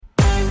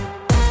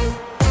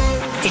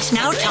It's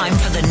now time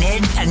for the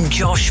Ned and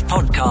Josh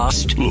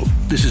podcast. Look,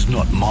 this is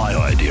not my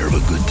idea of a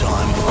good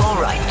time. All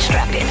right,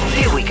 strap in.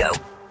 Here we go.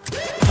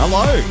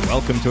 Hello,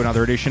 welcome to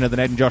another edition of the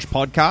Ned and Josh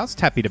podcast.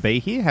 Happy to be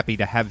here. Happy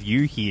to have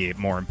you here,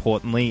 more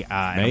importantly. Me?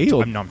 I'm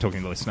talking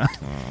to the listener,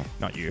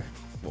 not you.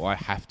 Well, I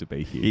have to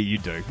be here. Yeah, you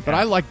do. But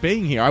I like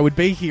being here. I would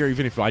be here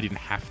even if I didn't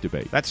have to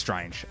be. That's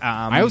strange.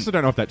 I also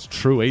don't know if that's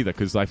true either,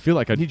 because I feel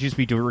like You'd just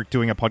be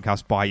doing a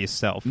podcast by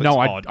yourself. No,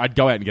 odd. I'd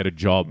go out and get a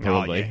job,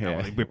 probably.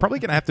 We're probably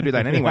going to have to do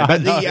that anyway.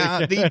 But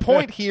the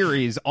point here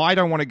is I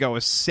don't want to go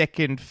a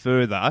second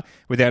further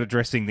without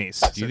addressing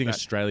this. Do you think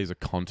Australia's a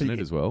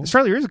continent as well?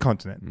 Australia is a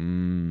continent.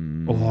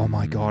 Oh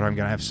my God, I'm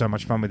going to have so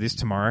much fun with this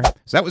tomorrow.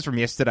 So that was from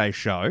yesterday's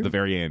show. The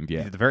very end,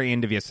 yeah. The very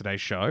end of yesterday's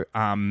show.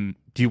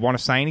 Do you want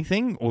to say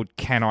anything, or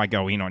can I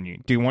go in on you?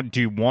 Do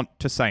you want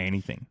to say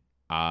anything?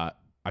 I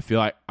feel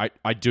like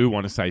I do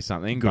want to say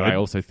something, Good. but I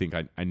also think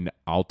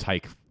I'll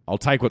take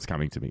what's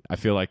coming to me. I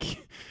feel like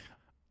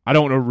I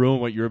don't want to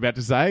ruin what you're about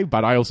to say,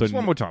 but I also... Just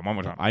one more time.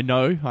 I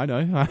know.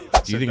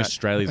 Do you think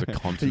Australia's a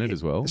continent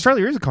as well?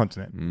 Australia is a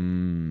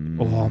continent.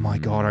 Oh my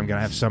God, I'm going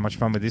to have so much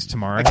fun with this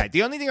tomorrow. Okay,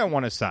 the only thing I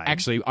want to say...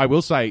 Actually, I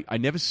will say, I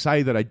never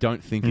say that I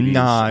don't think it is.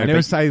 No, I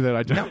never say that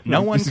I don't...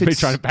 No one could...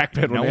 trying to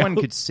backpedal No now. one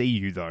could see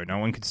you, though. No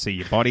one could see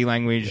your body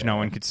language. Yeah. No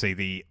one could see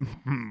the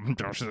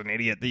Josh is an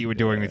idiot that you were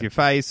doing with your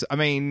face. I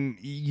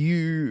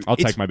mean, I'll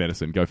take my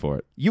medicine. Go for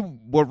it. You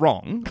were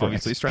wrong. Correct.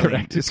 Obviously,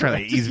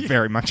 Australia is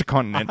very much a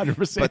continent.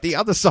 100%. But the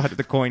other side of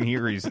the coin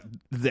here is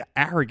the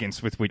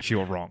arrogance with which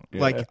you're wrong.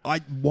 Yeah.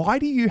 Why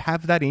do you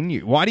have that in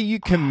you? Why do you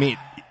commit?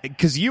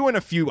 Because you and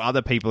a few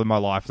other people in my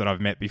life that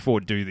I've met before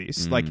do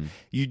this. Like,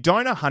 you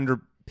don't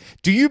 100...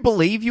 Do you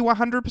believe you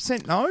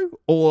 100% know?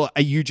 Or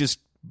are you just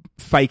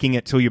faking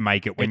it till you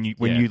make it when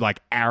you like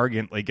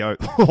arrogantly go,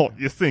 oh,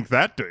 you think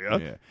that, do you?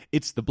 Yeah.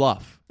 It's the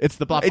bluff. It's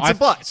the bluff. It's a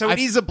bluff. So it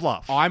is a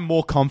bluff. I'm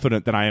more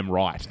confident than I am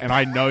right. And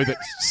I know that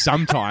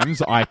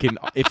sometimes I can,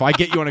 if I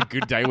get you on a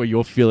good day where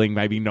you're feeling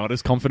maybe not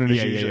as confident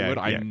as you usually would,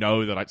 I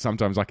know that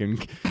sometimes I can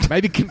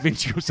maybe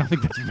convince you of something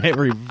that's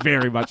very,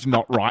 very much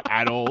not right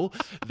at all.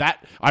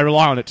 That I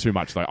rely on it too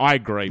much, though. I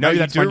agree. No, maybe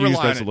that's my New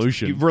Year's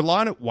resolution. You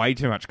rely on it way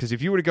too much, because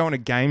if you were to go on a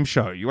game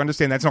show, you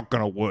understand that's not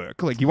going to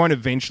work. Like, you won't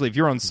eventually, if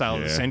you're on Sale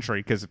of the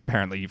Century, because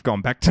apparently you've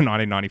gone back to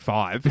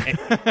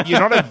 1995, you're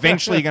not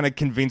eventually going to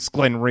convince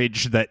Glenn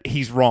Ridge that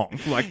he's wrong.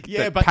 Like,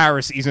 that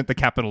Paris isn't the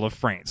capital of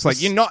France.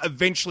 Like, you're not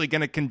eventually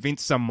going to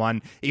convince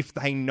someone if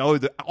they know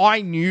that...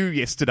 I knew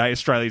yesterday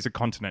Australia's a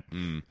continent.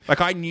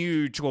 Like, I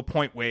knew to a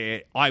point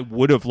where I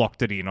would have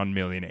locked it in on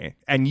Millionaire,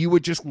 and you were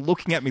just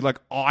looking at me like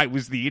I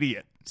was the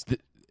idiot. It's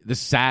the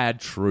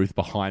sad truth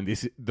behind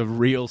this, the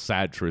real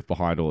sad truth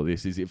behind all of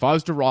this is if I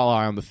was to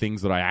rely on the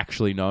things that I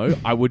actually know,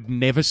 I would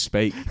never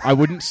speak. I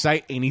wouldn't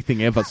say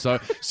anything ever. So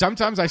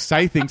sometimes I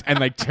say things and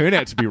they turn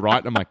out to be right.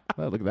 And I'm like,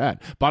 oh, look at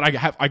that. But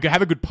I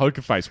have a good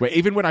poker face where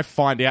even when I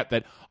find out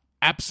that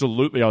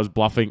absolutely I was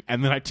bluffing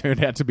and then I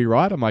turned out to be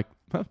right, I'm like,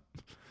 huh,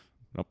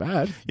 not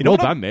bad. Well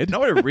done, Ned. You know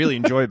what I really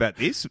enjoy about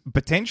this?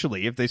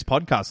 Potentially, if this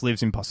podcast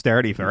lives in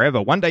posterity forever,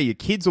 one day your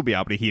kids will be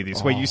able to hear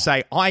this where you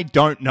say, I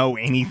don't know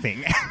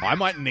anything. I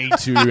might need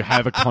to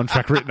have a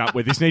contract written up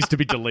where this needs to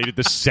be deleted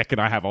the second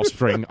I have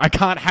offspring. I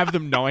can't have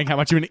them knowing how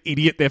much of an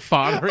idiot their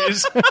father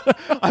is.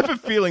 I have a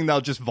feeling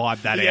they'll just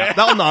vibe that out.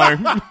 They'll know.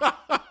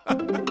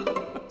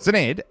 So,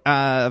 Ned,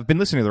 I've been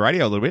listening to the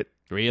radio a little bit.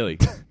 Really?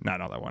 No,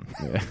 not that one.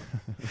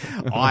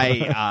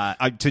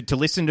 Yeah. To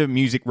listen to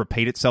music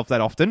repeat itself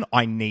that often,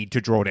 I need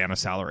to draw down a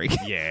salary.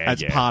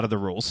 That's part of the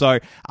rule. So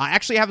I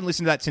actually haven't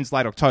listened to that since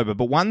late October.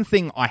 But one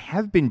thing I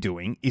have been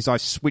doing is I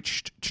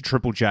switched to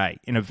Triple J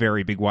in a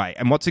very big way.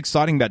 And what's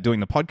exciting about doing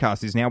the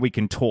podcast is now we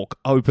can talk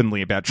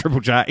openly about Triple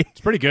J.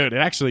 It's pretty good. It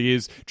actually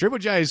is. Triple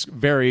J is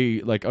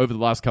very, like, over the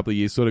last couple of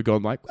years sort of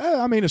gone like,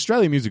 I mean,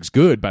 Australian music's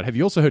good, but have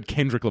you also heard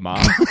Kendrick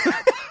Lamar?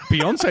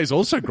 Beyonce's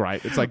also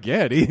great. It's like,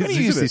 yeah, it is. I'm going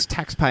to use this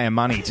taxpayer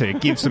money to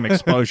give some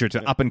exposure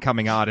to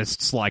up-and-coming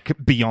artists like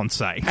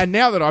Beyonce. And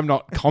now that I'm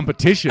not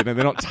competition and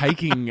they're not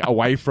taking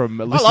away from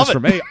listeners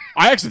from me,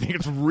 I actually think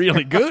it's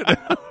really good.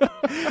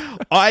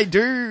 I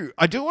do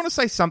want to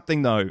say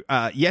something, though.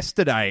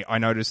 Yesterday, I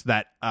noticed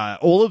that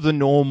all of the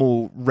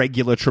normal,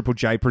 regular Triple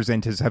J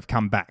presenters have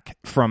come back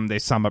from their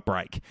summer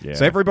break. Yeah.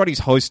 So everybody's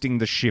hosting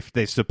the shift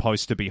they're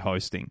supposed to be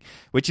hosting,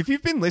 which if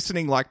you've been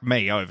listening like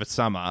me over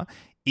summer...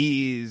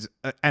 is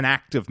an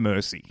act of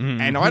mercy.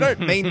 And I don't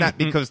mean that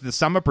because the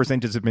summer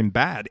presenters have been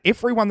bad.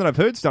 Everyone that I've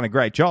heard's done a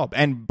great job.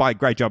 And by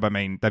great job, I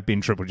mean they've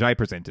been Triple J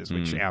presenters,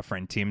 which our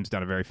friend Tim's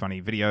done a very funny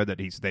video that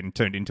he's then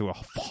turned into a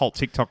whole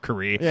TikTok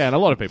career. Yeah, and a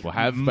lot of people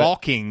have.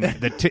 Mocking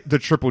the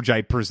Triple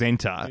J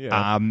presenter.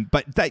 Yeah.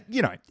 But they,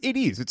 it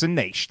is. It's a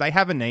niche. They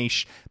have a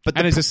niche. But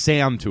there's a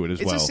sound to it as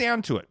well. It's a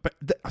sound to it. But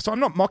so I'm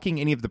not mocking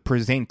any of the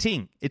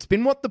presenting. It's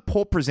been what the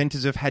poor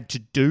presenters have had to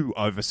do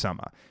over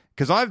summer.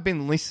 Because I've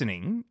been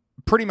listening...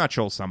 pretty much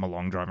all summer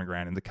long driving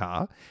around in the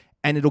car,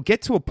 and it'll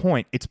get to a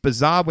point, it's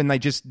bizarre when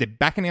they're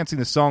back announcing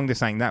the song, they're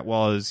saying that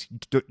was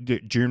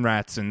June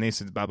Rats and this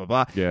and blah, blah,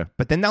 blah. Yeah.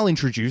 But then they'll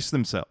introduce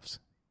themselves,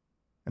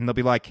 and they'll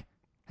be like,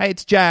 hey,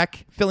 it's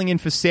Jack, filling in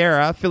for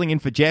Sarah, filling in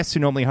for Jess,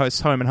 who normally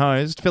hosts Home and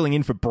Hosed, filling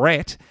in for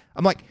Brett.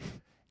 I'm like,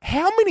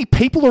 how many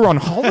people are on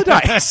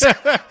holidays?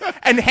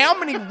 And how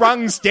many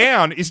rungs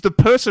down is the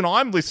person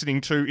I'm listening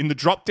to in the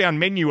drop-down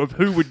menu of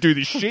who would do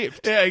this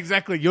shift? Yeah,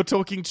 exactly. You're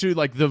talking to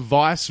like the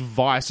vice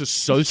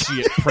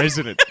associate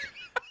president.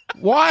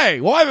 Why?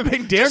 Why am I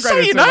being downgraded? Just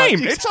say your so much?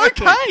 name.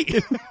 Exactly.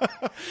 It's okay.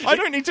 I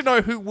don't need to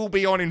know who will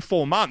be on in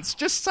 4 months.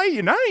 Just say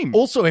your name.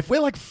 Also, if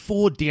we're like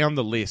 4 down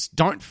the list,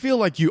 don't feel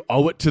like you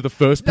owe it to the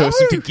first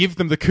person to give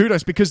them the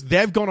kudos because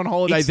they've gone on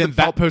holiday, It's then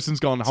that person's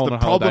gone on the holiday.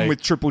 problem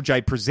with Triple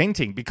J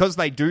presenting, because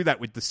they do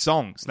that with the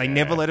songs. They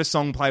never let a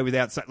song play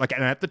without... Like,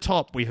 and at the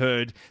top, we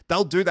heard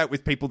they'll do that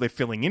with people they're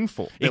filling in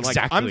for. They're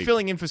Exactly. like, I'm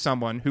filling in for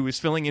someone who is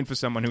filling in for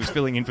someone who is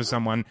filling in for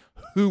someone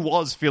who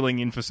was filling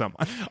in for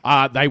someone.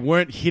 They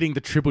weren't hitting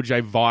the Triple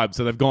J vibe,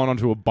 so they've gone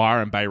onto a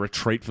Byron Bay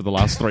retreat for the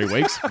last 3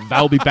 weeks.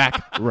 They'll be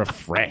back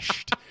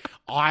refreshed.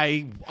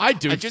 I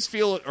do. I just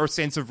feel a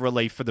sense of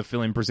relief for the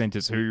fill-in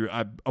presenters who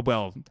are,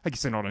 well, I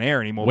guess they're not on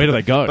air anymore. Where do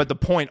they go? But the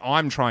point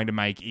I'm trying to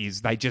make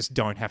is they just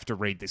don't have to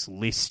read this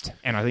list,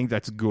 and I think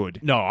that's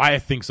good. No, I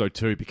think so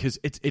too, because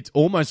it's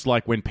almost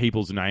like when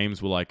people's names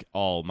were like,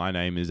 oh, my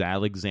name is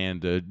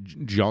Alexander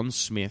John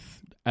Smith,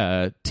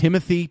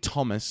 Timothy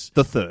Thomas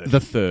The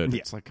third. Yeah.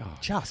 It's like, oh,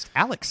 Just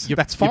Alex.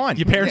 That's fine.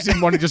 Your parents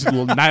didn't want to just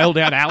nail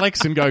down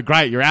Alex and go,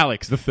 great, you're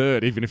Alex the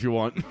third, even if you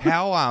want.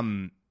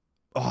 How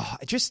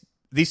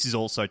this is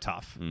also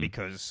tough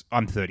because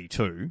I'm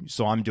 32,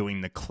 so I'm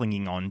doing the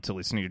clinging on to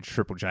listening to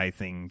Triple J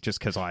thing just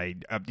because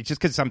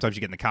sometimes you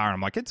get in the car and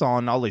I'm like, it's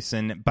on, I'll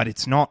listen, but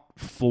it's not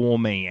for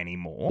me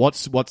anymore.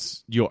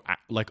 What's your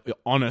like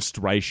honest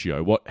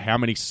ratio? How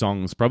many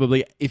songs?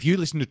 Probably, if you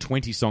listen to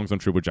 20 songs on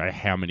Triple J,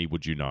 how many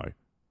would you know?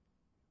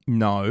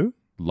 No.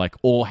 Like,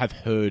 or have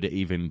heard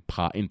even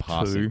in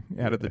passing?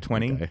 2 out of the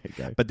 20.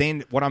 Okay. But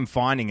then what I'm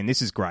finding, and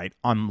this is great,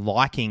 I'm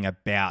liking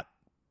about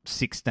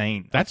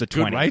 16. That's a a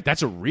good 20. rate.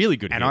 That's a really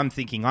good And hit. I'm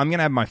thinking I'm going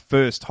to have my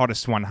first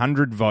hottest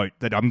 100 vote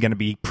that I'm going to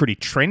be pretty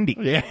trendy.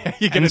 Yeah,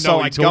 you're going to And know so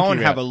what I you're go talking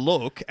and about. have a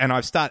look, and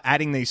I start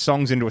adding these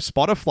songs into a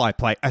Spotify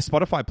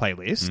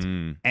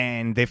playlist,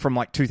 and they're from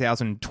like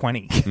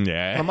 2020.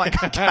 Yeah. I'm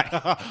like, okay,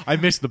 I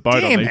missed the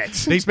boat Damn on it.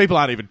 these. These people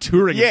aren't even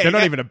touring. Yeah, They're not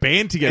yeah. even a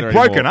band together they're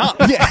anymore. broken up.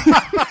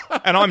 Yeah.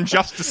 And I'm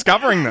just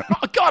discovering them.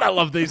 Oh, God, I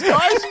love these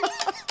guys.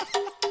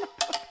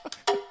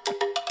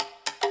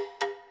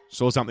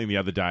 Saw something the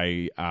other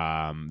day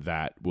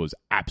that was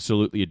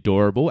absolutely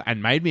adorable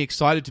and made me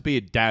excited to be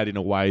a dad in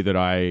a way that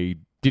I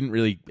didn't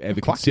really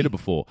ever consider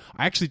before.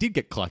 I actually did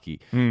get clucky,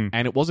 and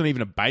it wasn't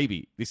even a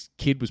baby. This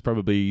kid was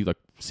probably like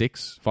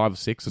 5 or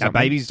 6 or Now,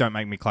 something. babies don't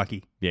make me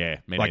clucky. Yeah,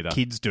 me Like neither.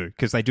 kids do,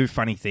 because they do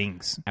funny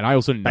things. And I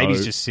also know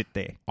Babies just sit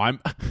there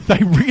they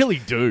really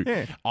do.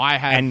 Yeah. I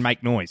have and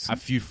make noise. a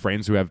few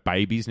friends who have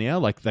babies now.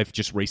 Like they've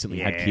just recently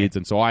had Yeah. kids,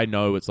 and so I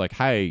know it's like,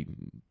 hey,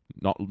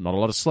 not a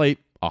lot of sleep,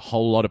 a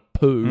whole lot of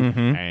poo,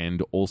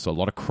 and also a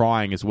lot of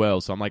crying as well.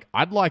 So I'm like,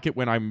 I'd like it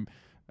when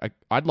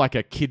I'd like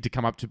a kid to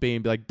come up to me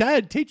and be like,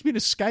 Dad, teach me to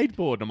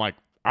skateboard. And I'm like,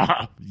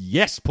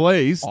 yes,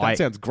 please. That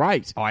sounds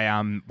great.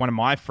 One of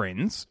my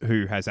friends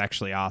who has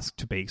actually asked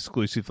to be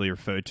exclusively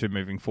referred to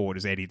moving forward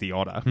as Eddie the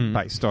Otter,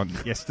 based on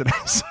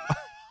yesterday's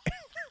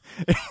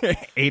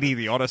Eddie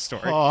the Otter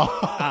story.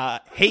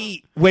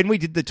 When we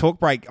did the talk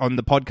break on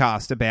the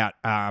podcast about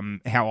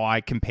how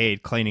I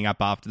compared cleaning up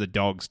after the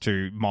dogs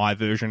to my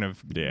version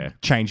of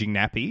changing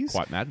nappies,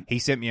 Quite mad. He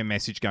sent me a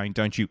message going,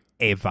 "Don't you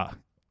ever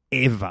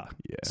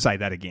say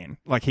that again."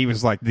 Like, he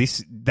was like,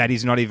 that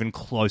is not even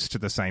close to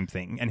the same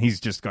thing. And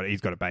he's got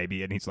a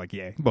baby, and he's like,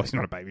 yeah, well, he's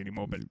not a baby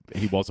anymore, but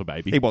He was a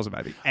baby. he was a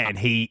baby. And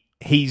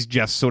he's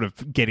just sort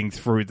of getting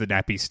through the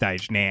nappy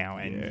stage now.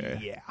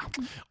 And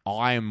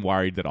I am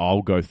worried that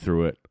I'll go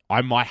through it.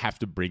 I might have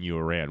to bring you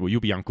around. Well,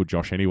 you'll be Uncle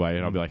Josh anyway,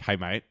 and I'll be like, hey,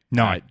 mate.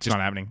 No, it's not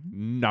happening.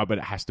 No, but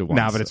it has to once.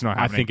 No, but it's not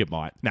happening. I think it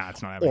might. No,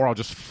 it's not happening. Or I'll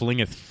just fling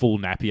a full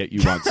nappy at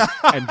you once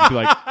and be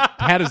like,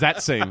 how does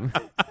that seem?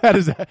 How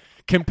does that...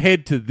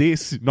 Compared to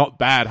this, not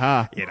bad,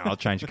 huh? Yeah, no, I'll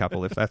change a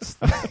couple if that's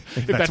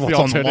that's what's the on the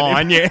alternative.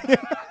 line, yeah.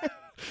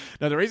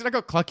 Now, the reason I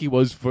got clucky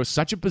was for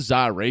such a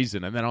bizarre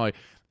reason, and then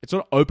it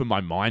sort of opened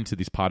my mind to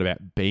this part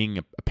about being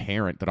a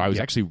parent that I was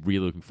actually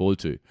really looking forward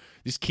to.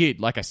 This kid,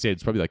 like I said,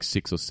 it's probably like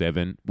 6 or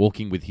 7,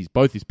 walking with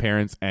both his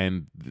parents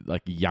and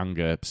like a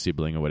younger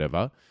sibling or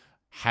whatever,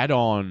 had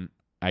on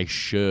a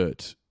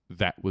shirt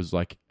that was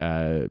like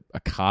a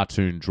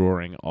cartoon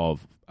drawing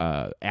of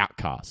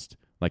Outkast,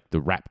 like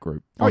the rap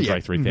group, Andre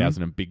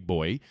 3000 and Big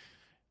Boy.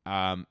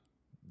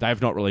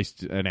 They've not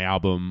released an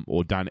album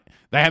or done it.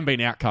 They haven't been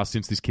Outkast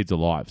since this kid's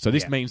alive. So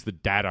this means the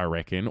dad, I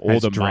reckon, or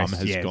the mum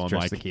has gone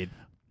like, the kid.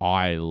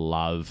 I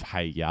love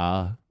Hey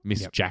Ya.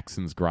 Miss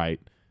Jackson's great.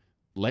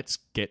 Let's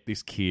get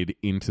this kid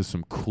into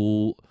some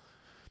cool...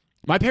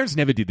 My parents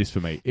never did this for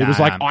me. It was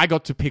like I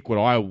got to pick what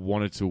I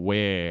wanted to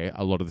wear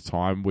a lot of the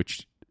time,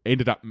 which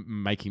ended up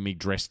making me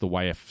dress the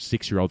way a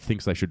 6-year-old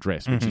thinks they should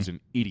dress, which is an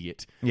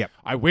idiot. Yep.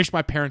 I wish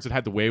my parents had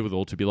had the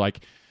wherewithal to be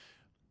like,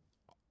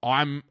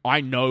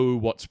 I know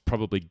what's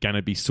probably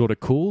gonna be sort of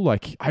cool.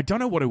 Like, I don't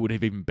know what it would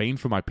have even been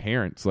for my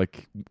parents.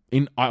 Like,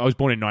 I was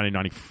born in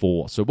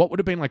 1994, so what would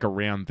have been like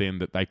around then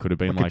that they could have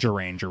been like a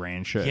Duran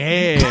shirt.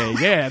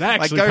 Yeah, that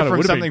Like actually go kind of from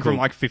would have something been cool. from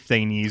like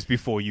 15 years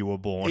before you were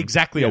born.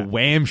 Exactly, a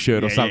Wham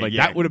shirt or Yeah, something.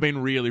 yeah. That would have been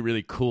really,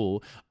 really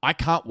cool. I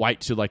can't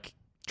wait to like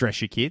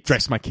Dress your kids.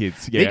 dress my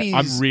kids. Yeah,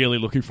 I'm really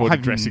looking forward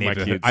to dressing my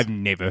kids. I've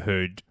never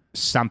heard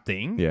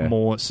something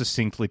more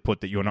succinctly put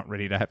that you're not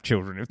ready to have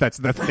children. If that's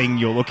the thing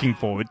you're looking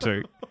forward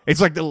to,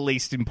 it's like the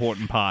least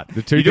important part.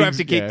 The two you do things,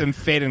 have to keep them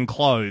fed and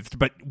clothed,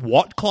 but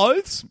what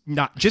clothes?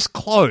 No, just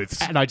clothes.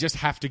 And I just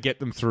have to get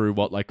them through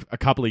like a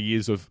couple of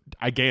years of,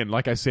 again,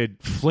 like I said,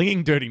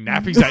 flinging dirty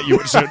nappies at you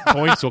at certain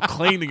points or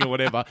cleaning or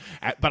whatever.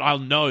 But I'll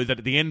know that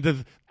at the end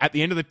of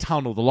the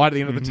tunnel, the light at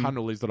the end of the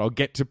tunnel is that I'll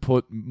get to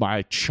put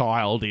my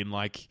child in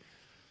like,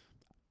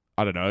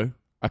 I don't know,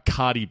 a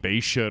Cardi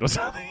B shirt or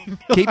something.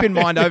 Keep in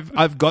mind,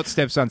 I've got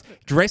stepsons.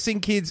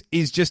 Dressing kids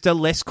is just a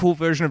less cool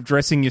version of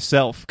dressing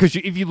yourself. Because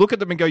if you look at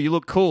them and go, you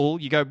look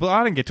cool, you go, well,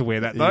 I don't get to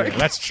wear that, though. Yeah,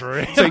 that's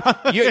true. So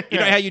you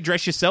know how you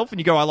dress yourself and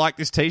you go, I like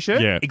this T-shirt?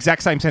 Yeah.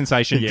 Exact same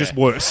sensation, just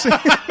worse.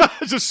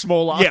 Just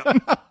smaller. Yeah.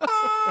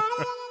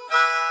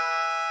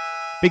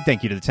 Big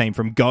thank you to the team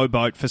from Go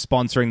Boat for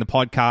sponsoring the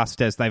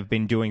podcast, as they've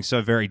been doing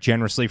so very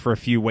generously for a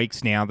few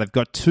weeks now. They've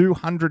got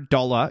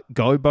 $200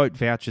 Go Boat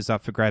vouchers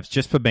up for grabs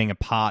just for being a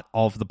part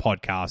of the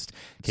podcast.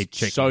 Keep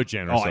checking. So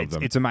generous of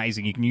them. It's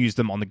amazing. You can use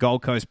them on the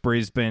Gold Coast,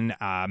 Brisbane,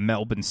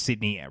 Melbourne,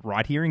 Sydney,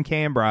 right here in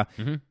Canberra.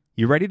 Mm-hmm.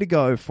 You ready to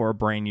go for a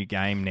brand new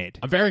game, Ned?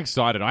 I'm very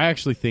excited. I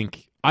actually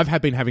think I've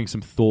been having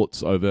some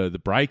thoughts over the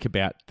break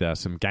about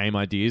some game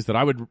ideas that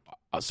I would...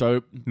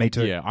 So me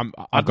too. Yeah, I'm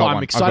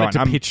one. excited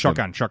to pitch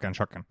shotgun.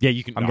 Yeah,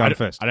 you can. I'm going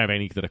first. I don't have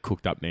any that are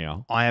cooked up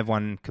now. I have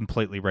one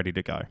completely ready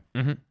to go.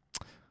 Mm-hmm.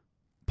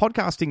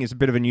 Podcasting is a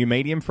bit of a new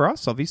medium for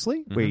us.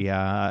 Obviously, we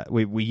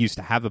used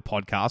to have a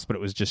podcast, but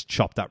it was just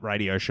chopped up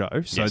radio show.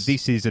 So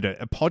this is a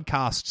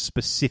podcast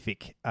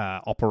specific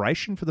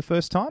operation for the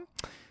first time.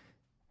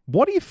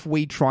 What if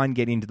we try and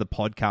get into the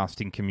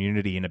podcasting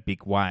community in a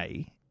big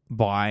way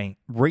by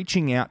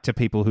reaching out to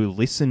people who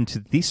listen to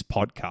this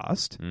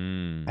podcast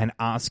and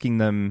asking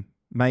them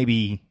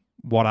maybe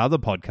what other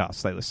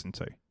podcasts they listen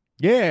to?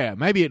 Yeah,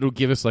 maybe it'll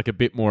give us like a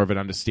bit more of an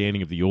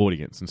understanding of the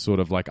audience and sort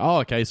of like,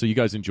 oh, okay, so you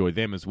guys enjoy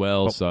them as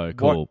well, so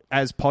cool.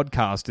 As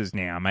podcasters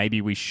now,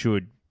 maybe we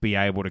should be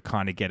able to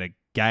kind of get a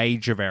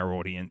gauge of our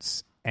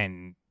audience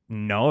and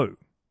know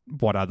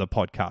what other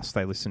podcasts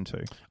they listen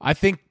to. I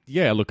think,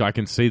 look, I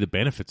can see the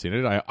benefits in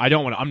it. I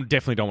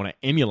definitely don't want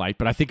to emulate,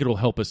 but I think it'll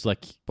help us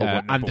like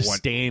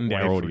understand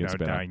our audience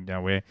better.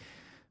 No, we're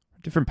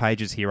different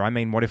pages here. I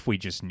mean, what if we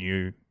just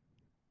knew?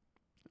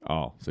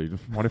 Oh, so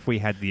what if we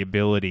had the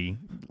ability,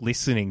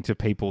 listening to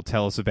people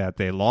tell us about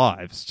their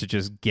lives, to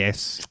just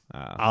guess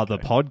other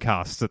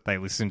podcasts that they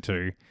listen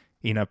to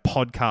in a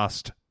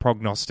podcast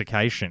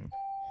prognostication?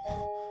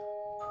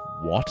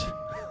 What?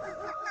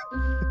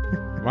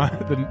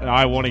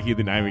 I want to hear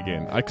the name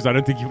again because I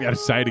don't think you'll be able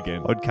to say it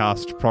again.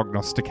 Podcast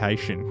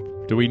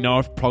prognostication. Do we know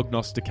if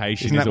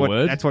prognostication is a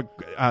word? That's what.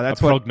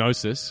 That's a what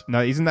prognosis.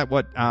 No, isn't that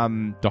what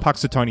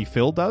Puxatony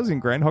Phil does in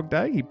Groundhog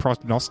Day? He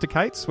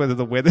prognosticates whether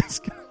the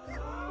weather's.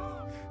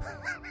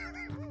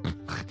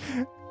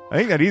 I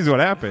think that is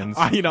what happens.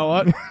 You know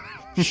what?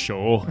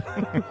 Sure.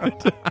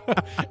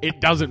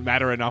 It doesn't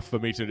matter enough for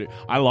me to do.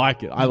 I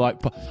like it.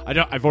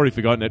 I've already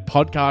forgotten it.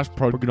 Podcast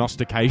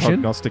prognostication.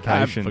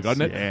 Prognostication. I've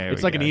forgotten it. Yeah,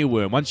 it's like an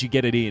earworm. Once you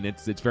get it in,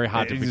 it's very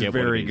hard to forget. It's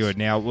very what it is. good.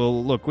 Now,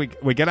 well, look, we're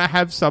going to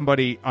have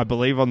somebody, I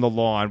believe, on the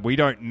line. We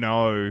don't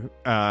know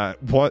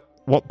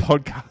what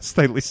podcasts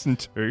they listen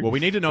to. Well, we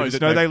need to know that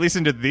they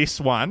listen to this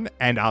one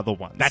and other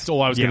ones. That's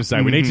all I was going to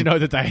say. We need to know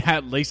that they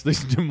at least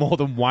listen to more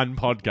than one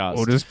podcast.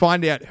 We'll just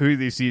find out who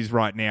this is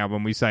right now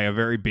when we say a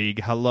very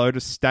big hello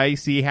to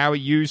Stacey. How are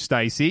you,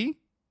 Stacey?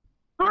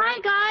 Hi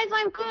guys,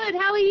 I'm good.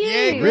 How are you?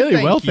 Yeah, good,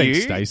 really well,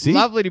 thanks, thanks, Stacey.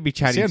 Lovely to be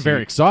chatting. You sound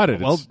very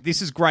excited. Well,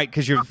 this is great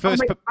because you're the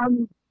first.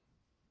 I'm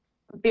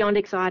beyond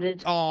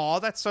excited. Oh,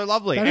 that's so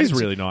lovely. That is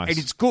really nice. And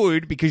it's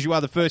good because you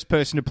are the first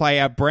person to play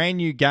our brand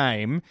new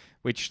game,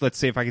 which, let's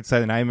see if I can say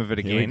the name of it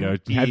again. Here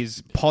we go.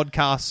 Is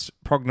Podcast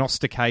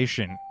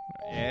Prognostication.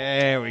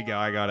 There we go.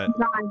 I got it.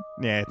 Nice.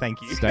 Yeah,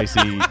 thank you.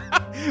 Stacey.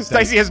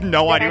 Stacey has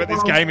no idea what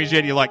this game is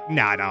yet. You're like,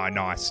 no,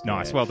 nice.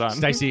 Well done.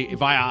 Stacey,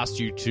 if I asked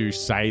you to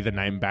say the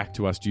name back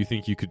to us, do you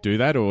think you could do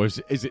that? Or is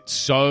it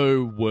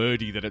so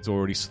wordy that it's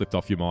already slipped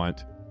off your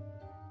mind?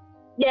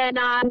 Yeah,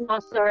 no, I'm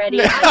lost already.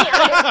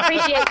 I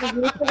appreciate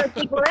the use of a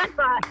big word,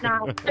 but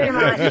no, too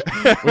much.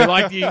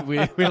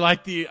 we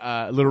like the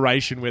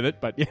alliteration with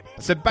it, but yeah.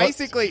 So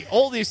basically,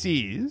 all this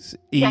is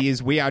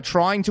we are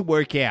trying to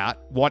work out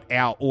what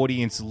our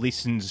audience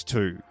listens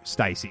to,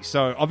 Stacey.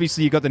 So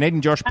obviously, you've got the Ned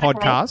and Josh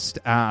podcast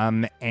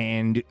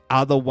and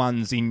other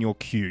ones in your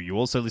queue. You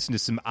also listen to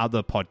some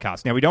other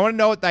podcasts. Now, we don't want to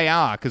know what they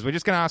are because we're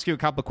just going to ask you a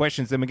couple of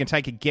questions, then we can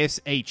take a guess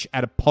each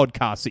at a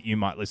podcast that you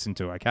might listen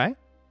to, okay?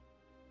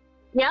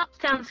 Yep,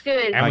 sounds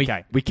good. And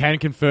okay. we can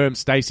confirm,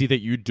 Stacey, that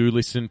you do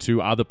listen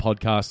to other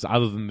podcasts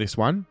other than this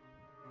one?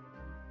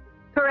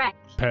 Correct.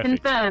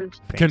 Perfect. Confirmed.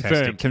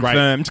 Fantastic.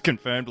 Confirmed.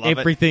 Confirmed. Love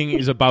Everything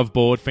is above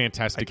board.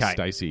 Fantastic, Okay,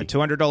 Stacey. a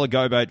 $200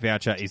 Go Boat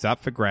voucher is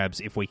up for grabs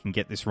if we can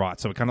get this right.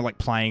 So we're kind of like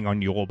playing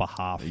on your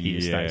behalf here,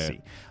 Yeah.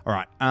 Stacey. All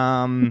right.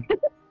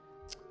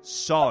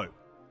 So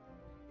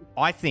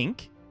I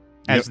think,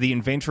 as the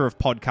inventor of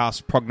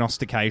podcast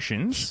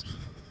prognostications,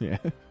 Yeah.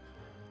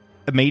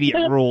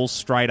 immediate rules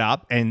straight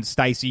up. And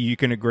Stacey, you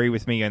can agree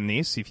with me on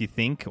this if you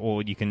think,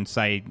 or you can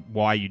say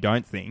why you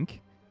don't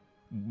think.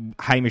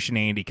 Hamish and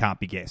Andy can't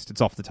be guessed.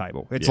 It's off the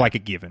table. It's like a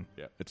given.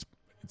 Yeah. It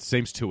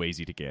seems too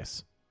easy to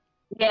guess.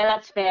 Yeah,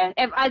 that's fair.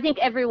 I think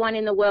everyone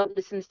in the world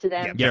listens to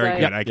them. Yeah, very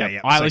so- good. Okay,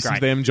 yeah. I So listen great.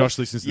 to them. Josh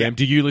listens to them.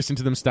 Do you listen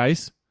to them,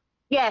 Stace?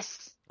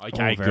 Yes.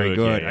 Okay, Oh, very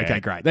good. Yeah, yeah. Okay,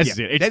 great. That's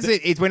Yeah. it. That's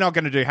it. We're not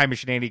going to do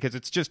Hamish and Andy because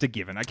it's just a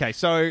given. Okay,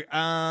 so Can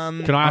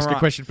I ask a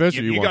question first,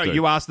 or you want go? to?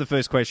 You ask the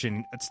first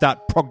question. Let's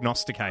start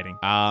prognosticating.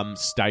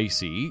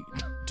 Stacey,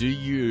 do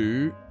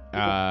you?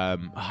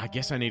 I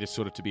guess I need it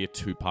sort of to be a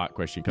two-part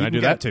question. Can You I do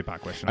get that? a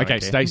two-part question. I Okay,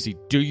 don't care. Stacey,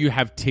 do you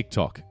have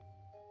TikTok?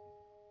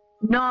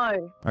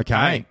 No.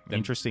 Okay, Then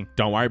interesting.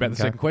 Don't worry about the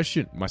Okay. second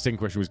question. My second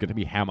question was going to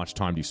be how much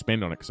time do you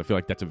spend on it? Because I feel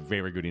like that's a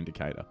very good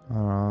indicator.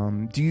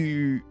 Do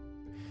you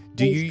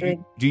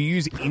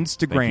use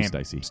Instagram,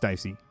 Stacey.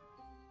 Stacey?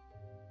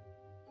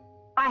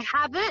 I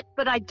have it,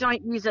 but I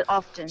don't use it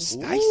often.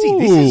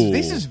 Stacey,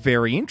 this is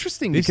very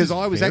interesting This because is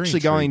I was very actually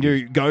going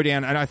to go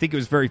down, and I think it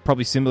was very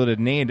probably similar to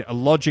Ned, a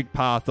logic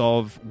path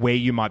of where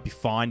you might be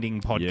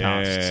finding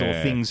podcasts or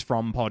Yeah. things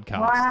from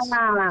podcasts.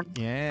 Wow.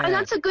 Yeah, And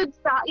that's a good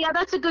start. Yeah,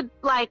 that's a good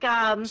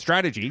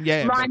strategy.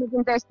 Yeah, line of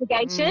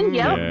investigation.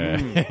 Yep.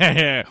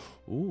 Yeah.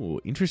 Ooh,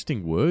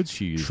 interesting words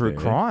she used true there.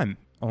 crime.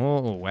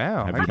 Oh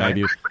wow! Maybe, Okay. maybe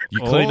you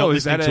clearly not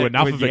is listening that to a-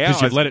 enough well, of it yeah,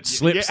 because I you've was- let it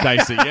slip, yeah.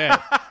 Stacey.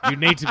 Yeah, you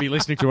need to be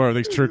listening to more of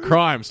these true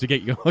crimes to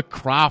get your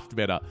craft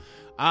better.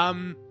 I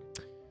don't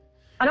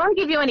want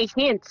to give you any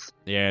hints.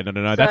 Yeah,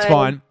 no, that's So-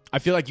 fine. I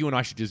feel like you and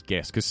I should just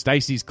guess because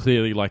Stacey's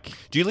clearly like.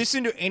 Do you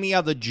listen to any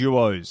other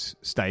duos,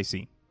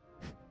 Stacey?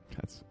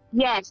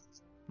 Yes.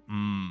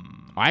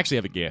 I actually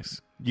have a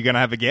guess. You gonna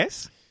have a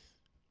guess?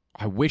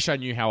 I wish I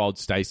knew how old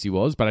Stacey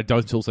was, but I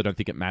also don't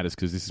think it matters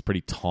because this is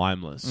pretty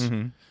timeless.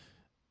 Mm-hmm.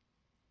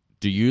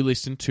 Do you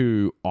listen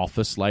to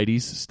Office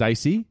Ladies,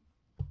 Stacey?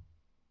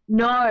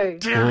 No.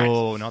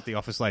 Oh, not the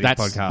Office Ladies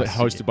That's podcast.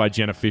 hosted by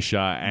Jenna Fisher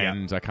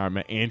and I can't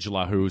remember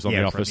Angela, who was on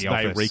Yeah, The from Office. The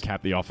They Office.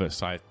 recap The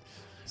Office. I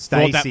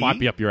Stacey, thought that might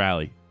be up your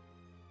alley.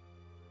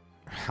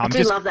 I I'm do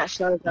just love that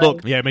show, though.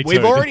 look. Yeah, me too.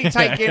 We've already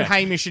taken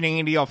Hamish and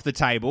Andy off the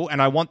table,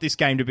 and I want this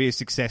game to be a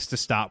success to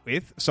start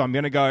with. So I'm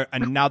going to go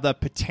another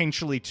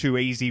potentially too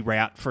easy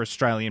route for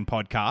Australian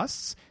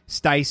podcasts.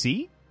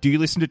 Stacey, do you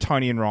listen to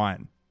Tony and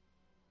Ryan?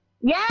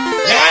 Yeah.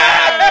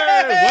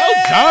 Well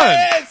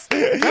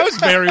done. That was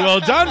very well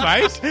done,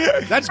 mate.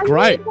 That's I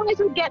great. knew you guys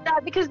would get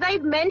that because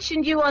they've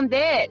mentioned you on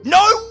theirs. No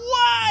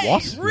way!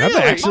 What? Really?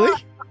 Have they actually?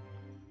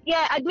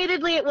 Yeah,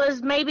 admittedly, it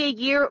was maybe a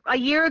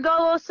year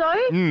ago or so.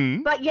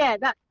 Mm. But yeah,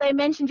 that they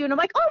mentioned you, and I'm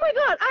like, oh my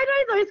god, I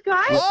know those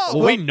guys. Oh,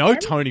 Well, we know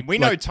Tony. We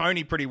know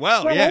Tony pretty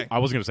well. Yeah. Yeah. I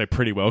was going to say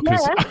pretty well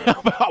because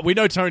we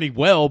know Tony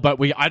well, but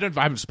I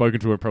haven't spoken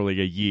to him probably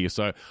a year,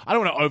 so I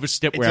don't want to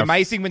overstep. It's where I've-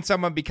 amazing when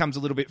someone becomes a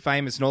little bit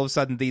famous and all of a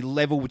sudden the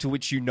level to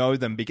which you know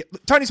them.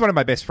 Tony's one of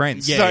my best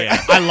friends. Yeah, so-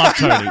 yeah. I love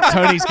Tony.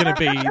 Tony's going to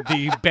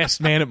be the best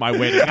man at my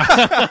wedding.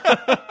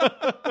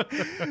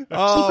 She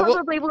Oh, well,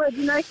 probably would.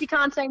 You know, she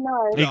can't say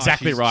no.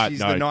 Exactly she's, right. She's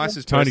No, the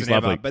nicest Tony's person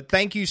lovely. ever. But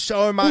thank you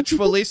so much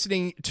for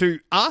listening to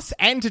us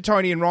and to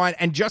Tony and Ryan.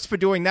 And just for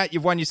doing that,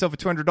 you've won yourself a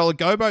 $200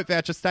 Go Boat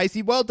voucher,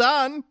 Stacey. Well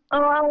done.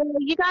 Oh,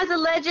 you guys are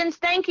legends.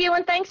 Thank you,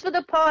 and thanks for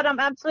the pod. I'm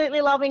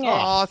absolutely loving it.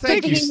 Oh,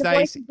 thank Good you, to hear your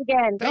voices Stacey.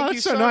 Again. Thank Oh, you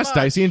that's so so nice, much.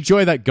 Stacey.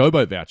 Enjoy that Go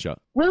Boat voucher.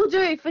 Will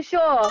do for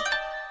sure.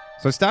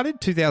 So I started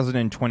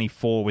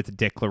 2024 with a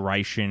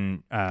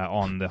declaration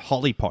on the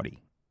Holly Potty.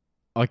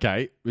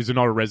 Okay, is it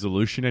not a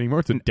resolution anymore?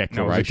 It's a No,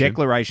 declaration. it was a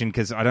declaration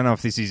because I don't know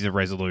if this is a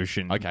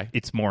resolution. Okay.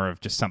 It's more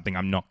of just something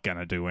I'm not going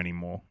to do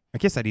anymore. I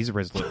guess that is a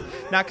resolution.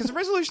 No, because a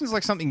resolution is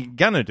like something you're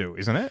going to do,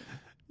 isn't it?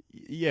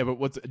 Yeah, but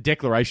what's a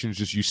declaration is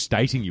just you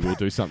stating you will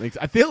do something.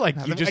 I feel like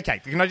you just. Okay,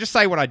 can I just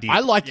say what I did? I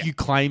like you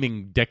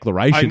claiming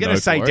declaration. I'm going though,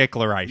 to say for it.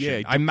 declaration.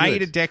 Yeah, I made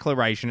good. a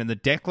declaration, and the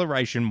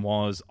declaration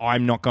was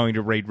I'm not going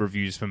to read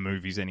reviews for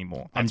movies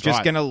anymore. I'm That's just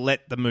right. going to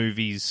let the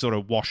movies sort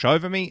of wash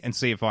over me and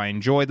see if I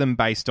enjoy them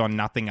based on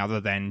nothing other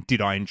than did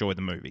I enjoy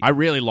the movie. I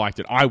really liked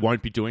it. I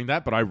won't be doing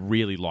that, but I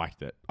really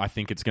liked it. I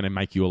think it's going to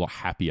make you a lot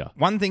happier.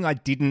 One thing I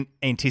didn't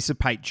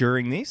anticipate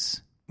during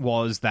this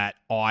was that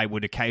I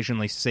would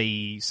occasionally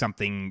see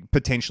something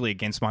potentially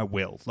against my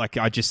will. Like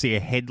I just see a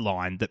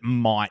headline that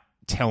might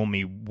tell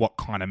me what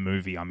kind of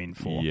movie I'm in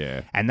for.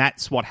 Yeah. And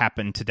that's what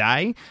happened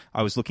today.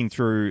 I was looking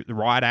through the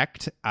Riot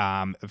Act,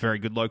 a very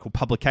good local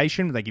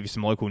publication. They give you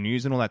some local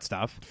news and all that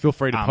stuff. Feel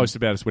free to post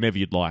about us whenever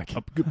you'd like.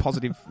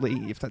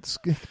 Positively, if that's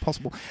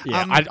possible.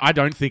 Yeah, I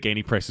don't think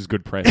any press is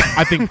good press.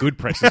 I think good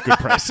press is good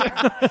press.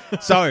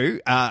 So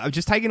I've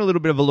just taken a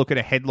little bit of a look at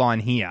a headline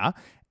here,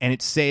 and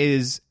it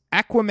says,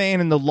 Aquaman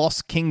and the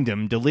Lost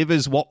Kingdom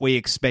delivers what we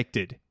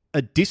expected.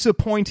 A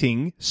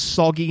disappointing,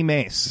 soggy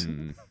mess.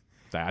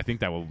 So I think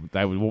they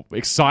were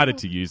excited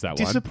to use that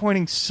one.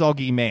 Disappointing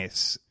soggy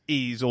mess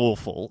is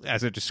awful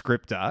as a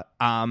descriptor.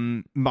 I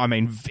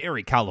mean,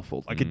 very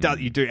colourful. Like it does,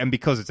 you do, and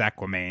because it's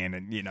Aquaman,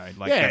 and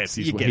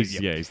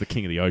He's the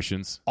king of the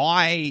oceans.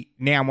 I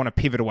now want to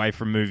pivot away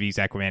from movies,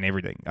 Aquaman,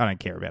 everything. I don't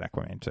care about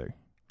Aquaman 2.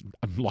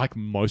 Like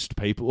most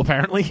people,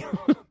 apparently.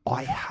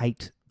 I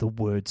hate the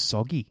word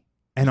soggy.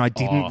 And I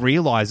didn't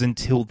realise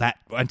until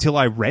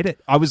I read it.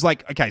 I was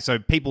like, okay, so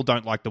people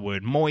don't like the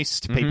word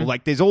moist. People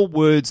there's all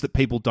words that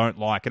people don't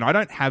like, and I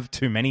don't have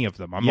too many of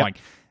them. I'm like,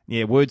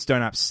 yeah, words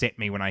don't upset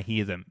me when I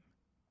hear them.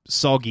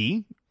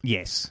 Soggy,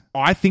 yes.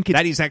 I think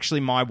that is actually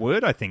my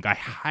word, I think. I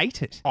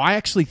hate it. I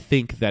actually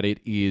think that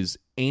it is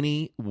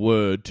any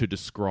word to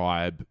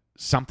describe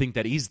something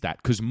that is that,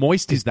 because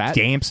moist is that.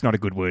 Damp's not a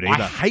good word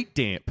either. I hate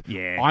damp.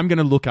 Yeah. I'm going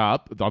to look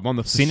up, I'm on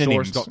the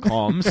Synonyms.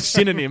 thesaurus.com,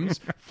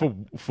 synonyms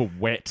for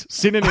wet.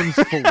 Synonyms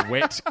for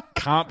wet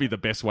can't be the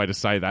best way to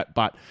say that,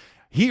 but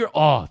here,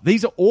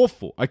 these are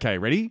awful. Okay,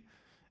 ready?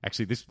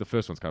 Actually, the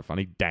first one's kind of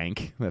funny.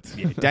 Dank.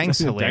 Dank's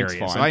hilarious.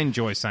 Dank's fine. I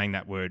enjoy saying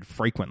that word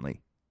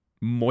frequently.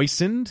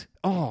 Moistened.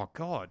 Oh,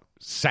 God.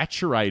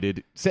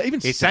 Saturated. So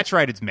even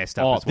saturated's messed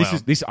up as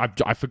well.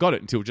 I forgot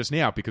it until just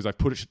now because I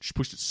pushed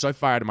it so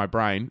far out of my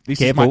brain.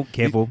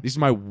 Careful. This is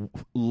my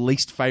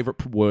least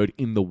favorite word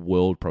in the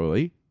world,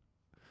 probably.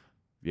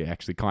 Yeah,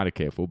 actually, kind of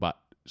careful, but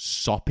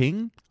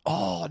sopping.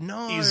 Oh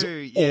no, is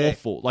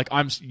awful. Like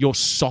you're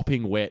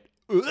sopping wet.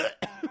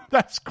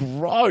 That's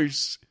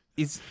gross.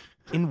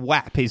 In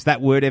WAP, is that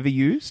word ever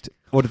used,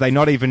 or do they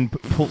not even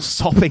pull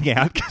sopping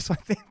out? Because I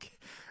think.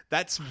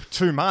 That's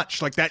too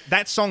much. Like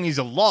that song is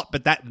a lot,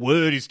 but that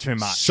word is too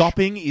much.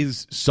 Sopping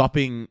is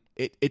sopping.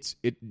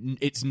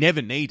 It's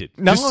never needed.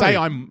 No.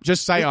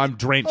 Just say I'm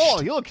drenched.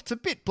 Oh, look, it's a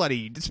bit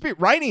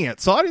rainy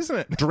outside, isn't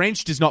it?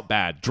 Drenched is not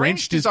bad.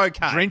 Drenched is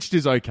okay. Drenched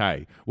is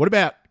okay. What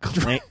about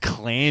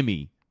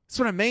clammy? That's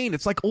what I mean.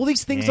 It's like all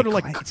these things that are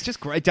like it's just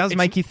great. It does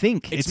make you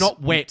think. It's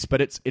not wet,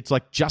 but it's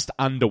like just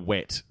under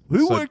wet.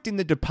 Who worked in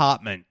the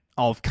department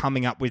of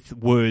coming up with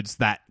words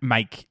that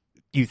make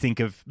you think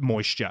of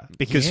moisture?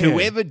 Because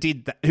whoever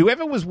did that,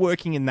 whoever was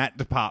working in that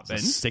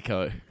department,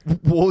 sicko,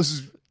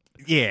 was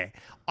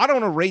I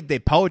don't want to read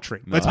their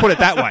poetry. No. Let's put it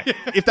that way.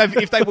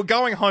 If they were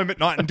going home at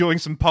night and doing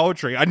some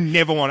poetry, I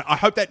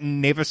hope that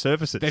never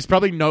surfaces. There's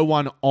probably no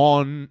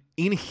one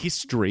in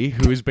history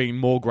who has been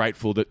more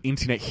grateful that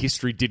internet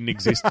history didn't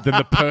exist than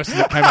the person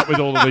that came up with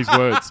all of these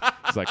words.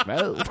 It's like,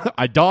 well,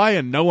 I die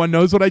and no one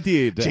knows what I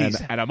did,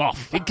 and I'm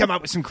off. Did come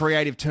up with some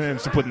creative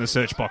terms to put in the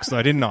search box,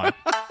 though, didn't I?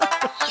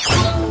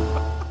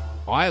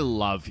 I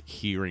love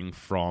hearing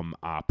from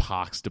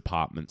parks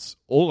departments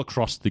all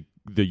across the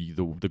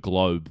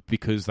globe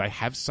because they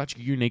have such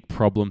unique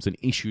problems and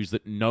issues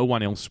that no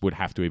one else would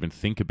have to even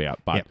think about.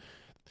 But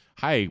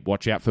hey,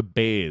 watch out for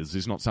bears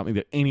is not something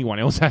that anyone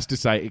else has to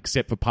say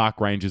except for park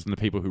rangers and the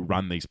people who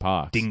run these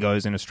parks.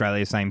 Dingoes in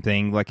Australia, same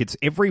thing. Like it's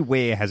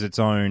everywhere has its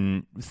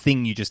own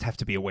thing you just have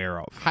to be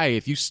aware of. Hey,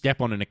 if you step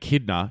on an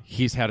echidna,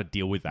 here's how to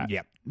deal with that.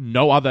 Yep.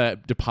 No other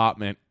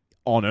department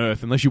on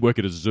Earth, unless you work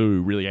at a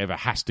zoo, really ever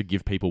has to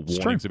give people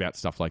warnings about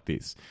stuff like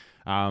this.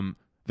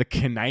 The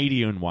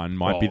Canadian one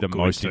might be the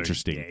most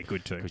interesting. Yeah,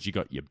 good too. Because you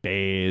got your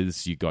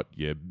bears, you got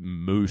your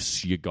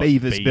moose, you got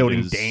beavers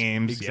building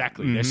dams.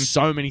 Exactly. Yeah. There's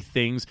so many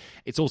things.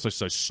 It's also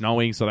so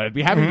snowy, so they'd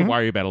be having to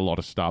worry about a lot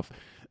of stuff.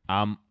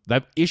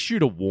 They've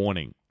issued a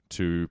warning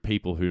to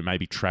people who may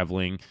be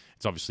traveling.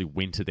 It's obviously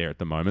winter there at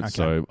the moment,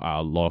 so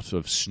a lot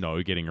of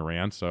snow getting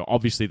around. So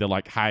obviously they're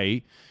like,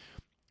 hey,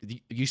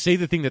 you see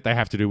the thing that they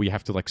have to do where you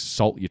have to like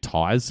salt your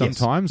tires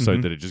sometimes so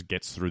that it just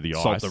gets through the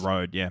ice. Salt the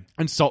road, yeah.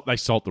 And they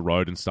salt the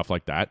road and stuff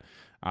like that.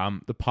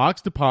 The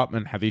Parks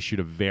Department have issued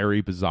a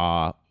very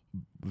bizarre,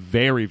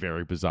 very,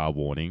 very bizarre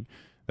warning.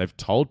 They've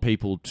told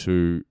people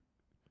to,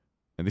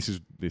 and this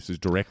is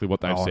directly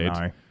what they've said,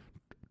 no.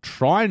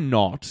 Try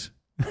not,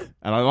 and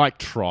I like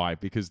try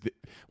because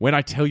when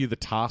I tell you the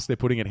task they're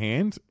putting at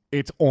hand,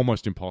 it's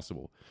almost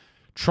impossible.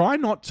 Try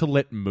not to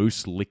let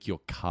moose lick your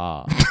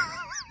car.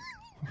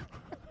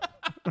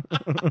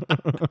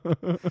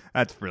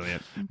 That's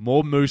brilliant.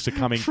 More moose are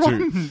coming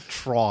to.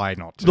 Try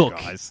not to, Look,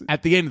 guys.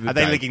 At the end of the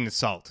day, are they licking the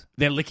salt?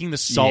 They're licking the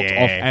salt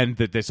off, and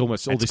there's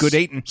almost all this good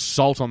eating.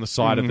 salt on the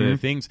side of the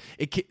things.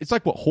 It's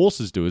like what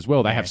horses do as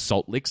well. They have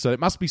salt licks, so it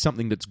must be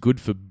something that's good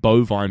for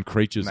bovine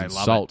creatures and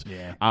salt.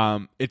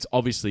 It's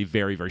obviously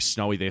very, very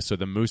snowy there, so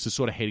the moose are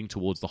sort of heading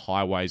towards the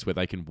highways where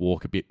they can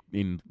walk a bit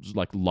in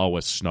like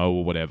lower snow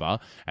or whatever,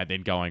 and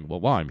then going, well,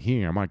 while I'm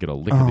here, I might get a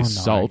lick of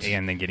this salt.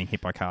 And then getting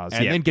hit by cars.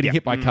 And then getting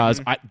hit by cars.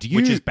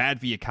 Which is bad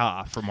for your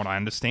car, from what I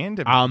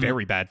understand, and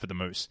very bad for the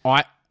moose.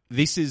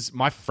 This is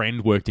my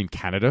friend worked in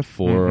Canada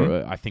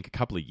for I think a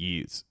couple of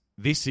years.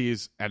 This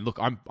is, and look,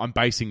 I'm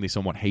basing this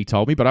on what he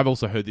told me, but I've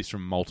also heard this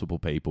from multiple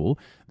people.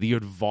 The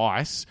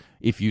advice,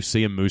 if you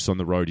see a moose on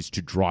the road, is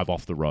to drive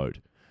off the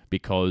road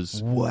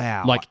because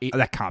Wow.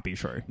 That can't be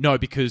true. no,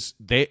 because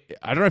I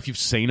don't know if you've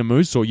seen a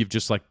moose or you've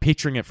just like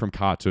picturing it from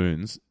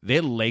cartoons.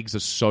 Their legs are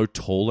so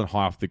tall and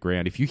high off the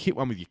ground. If you hit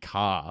one with your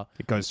car,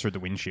 It goes through the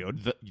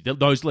windshield.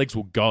 those legs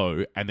will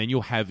go, and then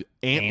you'll have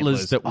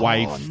antlers that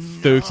weigh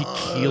 30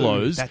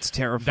 kilos. That's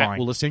terrifying. That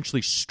will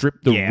essentially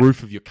strip the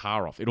roof of your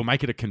car off. It'll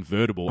make it a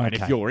convertible, and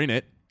if Okay. you're in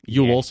it,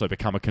 you'll also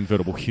become a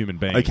convertible human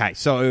being. Okay,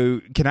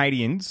 so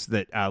Canadians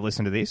that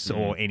listen to this,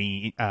 or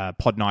any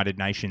Pod United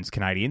Nations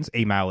Canadians,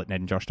 email at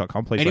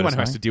nedandjosh.com, please. Anyone let us who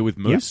has know. to deal with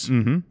moose,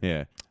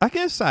 yeah. I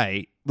gotta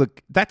say,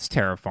 look, that's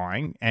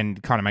terrifying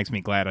and kind of makes me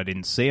glad I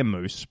didn't see a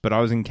moose, but I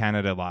was in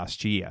Canada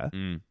last year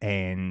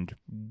and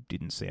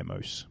didn't see a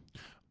moose.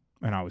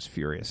 And I was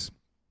furious.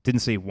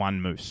 Didn't see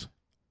one moose.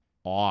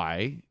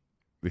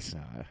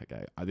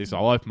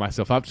 I'll open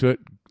myself up to it.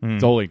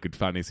 It's all in good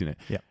fun, isn't it?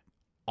 Yeah.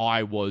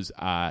 I was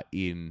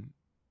in,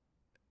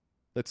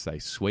 let's say,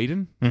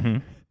 Sweden, Mm-hmm.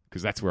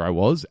 because that's where I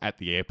was at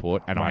the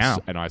airport, and Wow.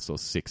 I saw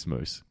 6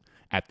 moose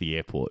at the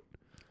airport.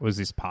 Was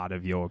this part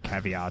of your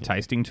caviar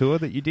tasting tour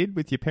that you did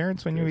with your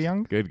parents when you were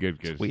young? Good.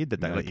 It's weird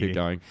that they let keep you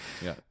going.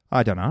 Yeah.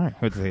 I don't know.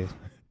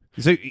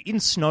 So in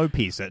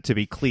Snowpiercer, to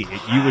be clear,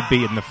 you would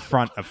be in the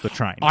front of the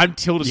train. I'm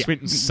Tilda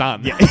Swinton's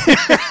son. Yeah.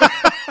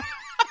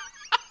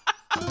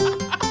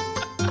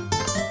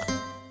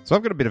 So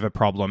I've got a bit of a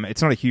problem.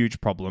 It's not a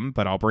huge problem,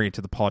 but I'll bring it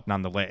to the pod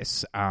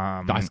nonetheless. I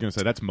was going to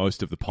say that's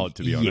most of the pod,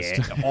 to be honest.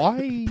 Yeah,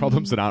 I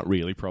Problems that aren't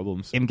really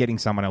problems. am getting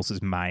someone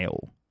else's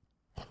mail.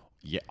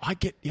 Yeah, I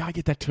get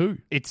that too.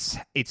 It's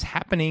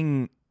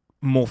happening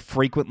more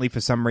frequently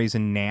for some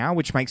reason now,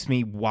 which makes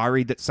me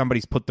worried that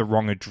somebody's put the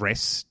wrong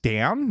address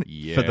down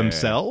for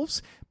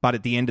themselves. But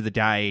at the end of the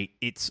day,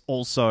 it's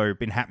also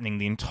been happening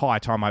the entire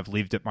time I've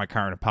lived at my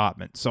current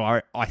apartment. So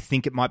I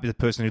think it might be the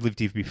person who lived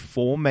here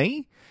before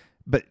me.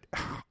 But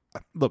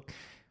look,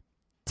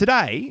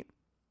 today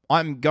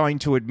I'm going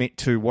to admit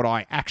to what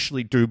I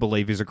actually do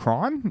believe is a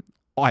crime.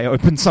 I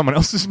opened someone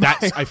else's mail.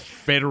 That's a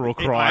federal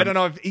crime. I don't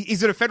know.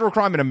 Is it a federal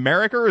crime in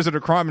America or is it a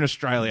crime in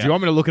Australia? Do you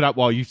want me to look it up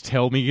while you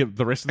tell me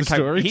the rest of the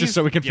story, just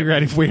so we can figure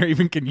out if we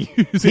even can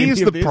use any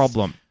Here's of the this?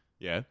 problem.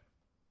 Yeah.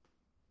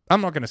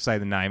 I'm not going to say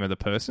the name of the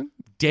person,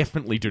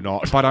 Definitely do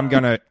not. but I'm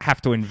going to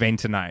have to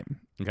invent a name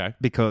Okay.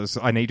 because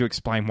I need to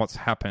explain what's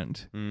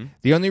happened.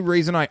 The only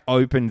reason I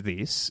opened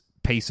this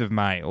piece of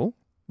mail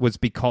was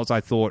because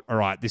I thought, all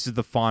right, this is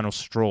the final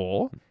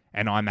straw,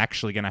 and I'm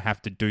actually going to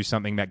have to do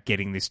something about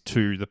getting this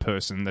to the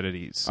person that it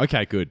is.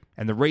 Okay, good.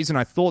 And the reason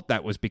I thought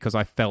that was because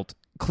I felt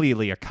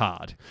clearly a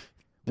card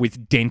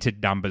with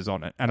dented numbers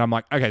on it. And I'm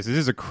like, okay, so this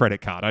is a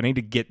credit card. I need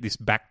to get this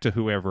back to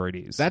whoever it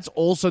is. That's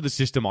also the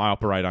system I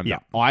operate under. Yeah.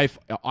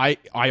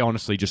 I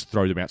honestly just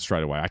throw them out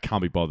straight away. I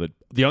can't be bothered.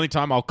 The only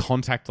time I'll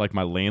contact like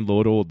my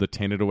landlord or the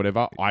tenant or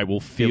whatever, I will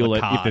feel a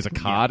it card. if there's a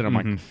card, Yeah. and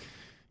I'm like,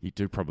 you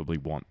do probably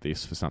want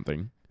this for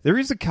something. There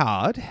is a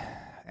card,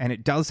 and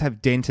it does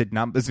have dented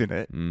numbers in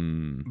it,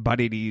 but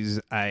it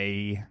is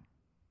a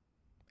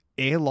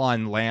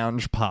airline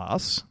lounge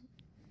pass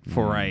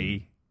for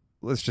a,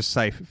 let's just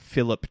say,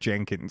 Philip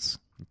Jenkins.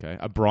 Okay,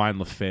 a Brian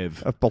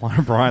Lefebvre. A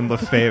Brian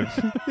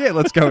Lefebvre. Yeah,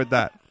 let's go with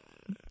that.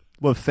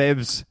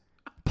 Lefebvre's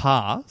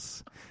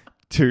pass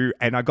to,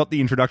 and I got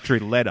the introductory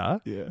letter,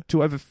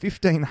 to over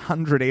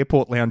 1,500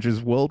 airport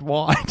lounges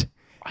worldwide.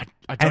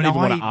 I don't even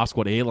want to ask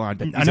what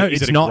airline. I know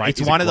it's not.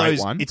 It's one of those.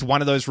 One? It's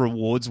one of those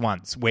rewards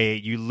ones where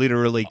you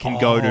literally can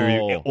go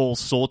to all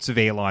sorts of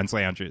airlines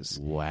lounges.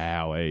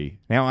 Wowee.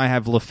 Now I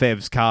have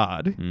Lefebvre's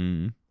card. I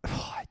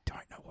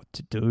don't know what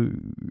to do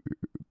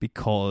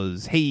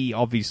because he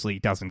obviously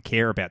doesn't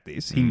care about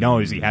this. He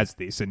knows he has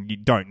this, and you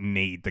don't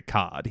need the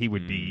card. He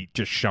would be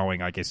just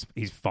showing, I guess,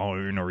 his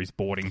phone or his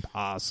boarding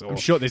pass. Or, I'm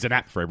sure there's an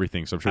app for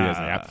everything, so I'm sure he has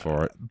an app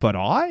for it. But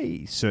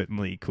I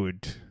certainly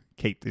could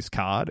keep this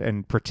card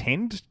and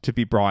pretend to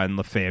be Brian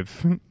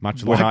Lefebvre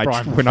Much when like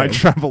Brian when I Lefebvre.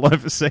 travel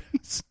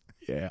overseas.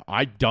 Yeah,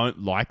 I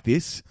don't like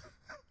this.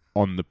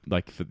 On the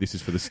this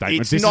is for the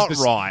statement. It's this not is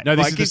the, right. No,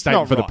 this Like, is the it's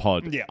statement not for the right.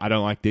 pod. Yeah. I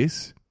don't like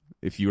this.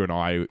 If you and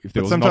I, if there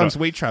But was sometimes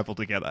not we travel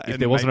together. if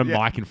and there wasn't a maybe-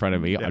 mic in front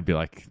of me, I'd be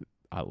like,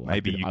 I like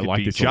Maybe it. you I could like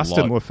be this a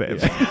Justin lot.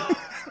 Lefebvre. Yeah.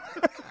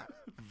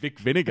 Vic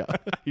Vinegar,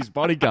 his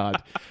bodyguard.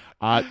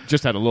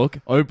 Just had a look.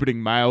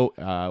 Opening mail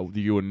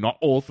you are not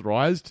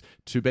authorised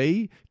to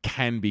be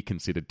can be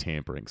considered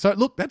tampering. So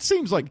look, that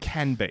seems like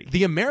Can be.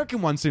 the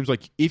American one seems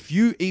like if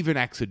you even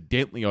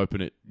accidentally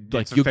open it,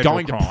 like It's a you're federal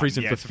going crime. to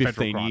prison Yeah, for it's a federal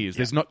 15 crime. years. Yeah.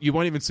 There's not, you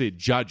won't even see a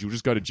judge. You'll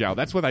just go to jail.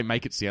 That's where they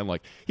make it sound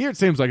like. Here it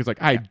seems like it's like,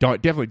 hey,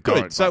 definitely Good.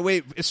 don't. So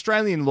we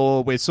Australian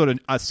law, we're sort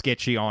of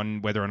sketchy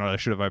on whether or not I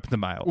should have opened the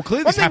mail. well,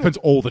 clearly One this thing- happens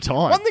all the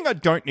time. One thing I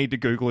don't need to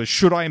Google is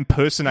should I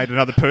impersonate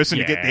another person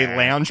to get their Yeah.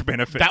 lounge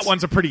benefits? That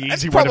one's a pretty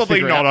easy That's one to probably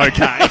figure not out.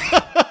 okay.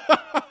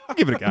 I'll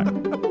give it a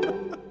go.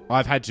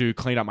 I've had to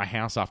clean up my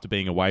house after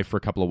being away for a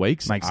couple of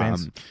weeks. Makes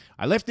sense.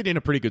 I left it in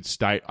a pretty good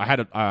state. I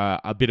had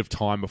a bit of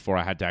time before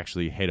I had to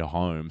actually head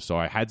home, so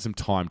I had some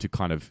time to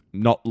kind of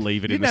not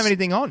leave it You in didn't have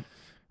anything on.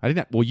 I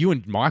didn't. Well, you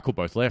and Michael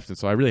both left, and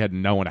so I really had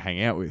no one to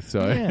hang out with.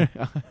 So, Yeah.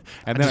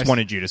 and I just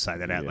wanted you to say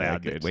that out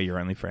loud. good. We're your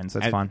only friends.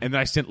 That's fine. And then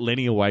I sent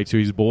Lenny away to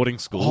his boarding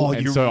school. Oh,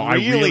 and you so I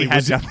really had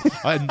was, nothing.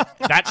 and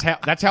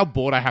that's how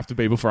bored I have to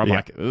be before I'm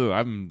like, ugh,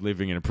 I'm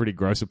living in a pretty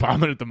gross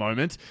apartment at the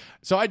moment.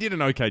 So I did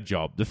an okay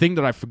job. The thing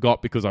that I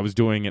forgot because I was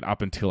doing it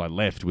up until I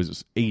left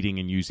was eating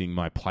and using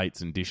my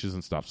plates and dishes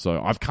and stuff.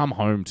 So I've come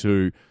home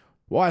to,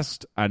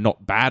 whilst a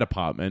not bad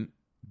apartment,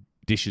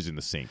 dishes in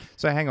the sink.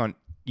 So hang on.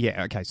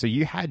 Yeah, okay. So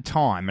you had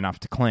time enough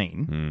to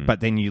clean, but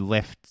then you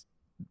left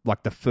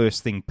like the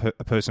first thing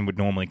a person would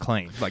normally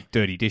clean, like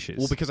dirty dishes.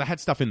 Well, because I had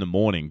stuff in the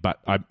morning, but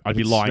I'd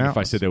be lying if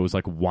I said there was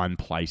like one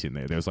plate in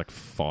there. There was like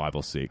 5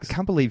 or 6. I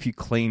can't believe you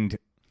cleaned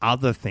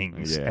other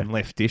things and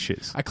left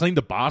dishes. I cleaned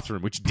the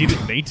bathroom, which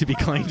didn't need to be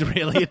cleaned,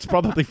 really. It's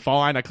probably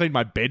fine. I cleaned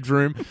my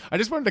bedroom. I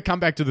just wanted to come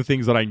back to the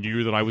things that I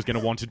knew that I was going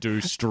to want to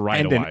do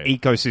straight away. And an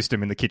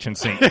ecosystem in the kitchen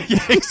sink.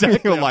 Yeah, exactly.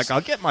 You're like,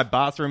 I'll get my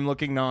bathroom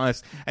looking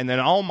nice, and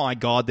then, oh my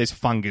God, there's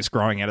fungus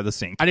growing out of the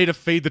sink. I need to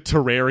feed the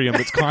terrarium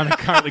that's kind of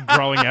currently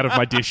growing out of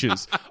my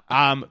dishes.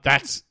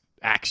 That's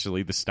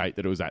actually the state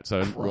that it was at. So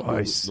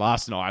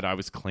last night I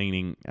was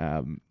cleaning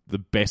the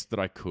best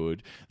that I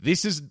could.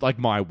 This is like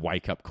my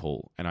wake-up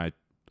call, and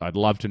I'd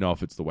love to know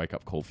if it's the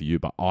wake-up call for you,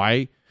 but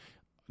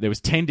there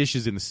was 10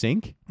 dishes in the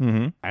sink,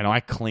 and I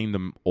cleaned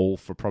them all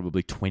for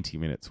probably 20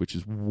 minutes, which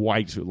is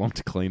way too long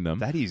to clean them.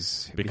 That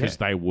is... Because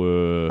they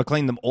were... I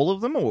cleaned them all of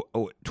them,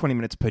 or 20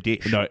 minutes per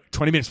dish? No,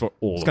 20 minutes for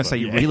all of them. I was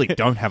going to say, you really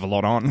don't have a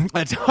lot on.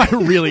 I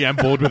really am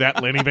bored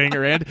without Lenny being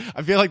around.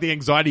 I feel like the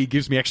anxiety he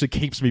gives me actually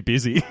keeps me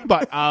busy.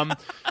 But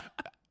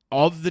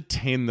of the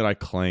 10 that I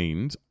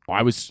cleaned...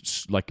 I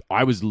was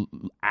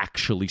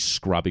actually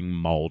scrubbing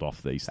mold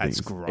off these things. That's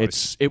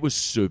gross. It was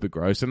super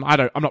gross, and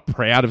I'm not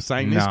proud of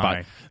saying this,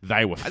 but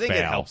they were. I think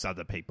it helps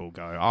other people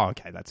go, oh,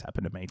 okay, that's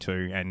happened to me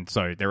too, and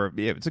so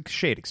it's a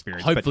shared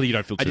experience. Hopefully, you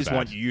don't feel too bad. I just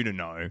want you to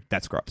know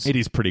that's gross. It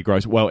is pretty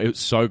gross. Well, it was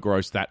so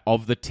gross that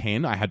of the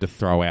 10, I had to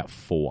throw out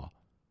 4.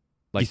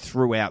 Like, you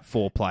threw out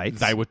 4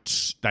 plates.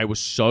 They were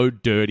so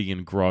dirty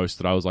and gross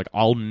that I was like,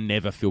 I'll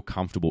never feel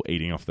comfortable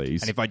eating off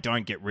these. And if I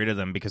don't get rid of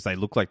them because they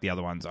look like the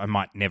other ones, I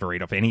might never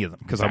eat off any of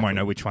them because I won't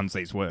know which ones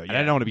these were. And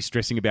I don't want to be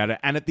stressing about it.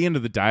 And at the end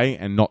of the day,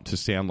 and not to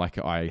sound like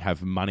I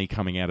have money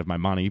coming out of my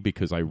money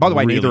because I by the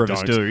way, really neither of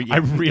don't. us do. I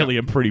really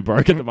am pretty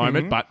broke at the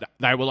moment, but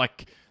they were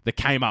like the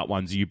Kmart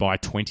ones. You buy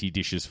 20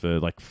 dishes for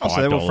like $5.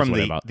 So they were from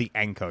whatever. the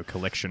Anko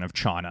collection of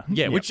China.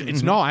 Yeah, which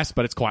it's nice,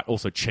 but it's quite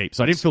also cheap.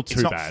 So I didn't feel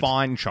too bad. It's not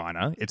fine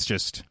China. It's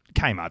just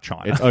Kmart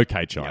China. It's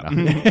okay China.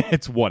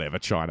 It's whatever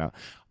China.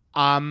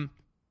 I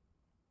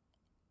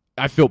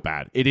feel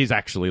bad. It is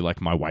actually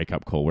like my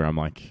wake-up call where I'm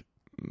like,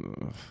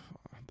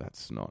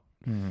 that's not...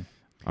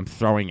 I'm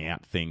throwing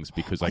out things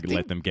because I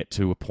let them get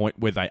to a point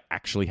where they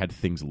actually had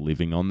things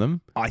living on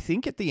them. I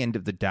think at the end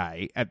of the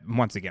day,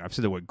 once again, I've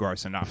said the word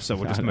gross enough, so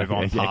we'll just move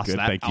on past good.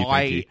 that. Thank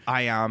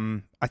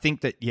you. I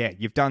think that,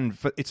 you've done...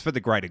 it's for the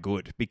greater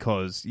good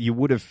because you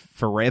would have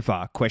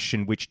forever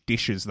questioned which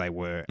dishes they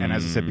were. And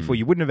as I said before,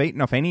 you wouldn't have eaten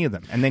off any of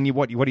them. And then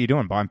what are you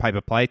doing? Buying paper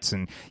plates?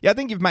 And I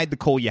think you've made the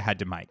call you had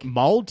to make.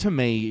 Mold to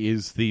me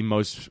is the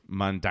most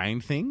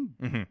mundane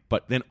thing.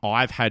 But then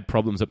I've had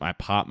problems at my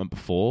apartment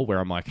before where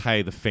I'm like,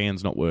 hey, the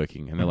fan's not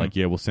working. And they're like,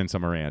 yeah, we'll send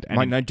some around.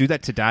 And no, do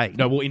that today.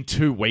 No, well, in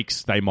 2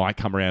 weeks, they might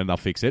come around and they'll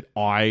fix it.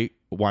 I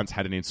once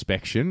had an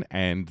inspection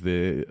and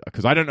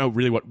because I don't know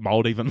really what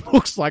mold even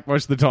looks like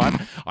most of the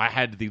time, I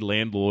had the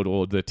landlord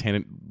or the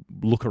tenant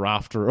looker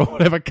after or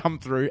whatever come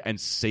through and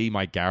see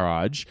my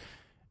garage,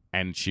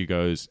 and she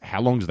goes,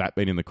 how long has that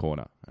been in the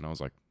corner? And I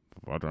was like,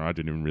 I don't know, I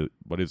didn't even really,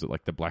 what is it,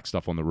 like the black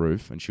stuff on the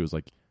roof? And she was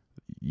like,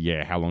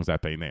 yeah, how long's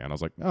that been there? And I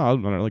was like, oh, I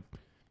don't know, like a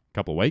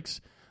couple of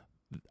weeks.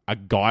 A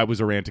guy was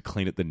around to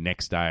clean it the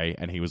next day,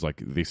 and he was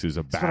like, "This is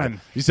a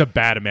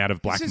bad amount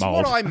of black mold." This is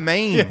what I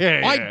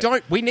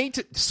mean. We need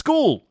to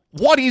school.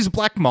 What is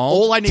black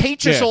mold?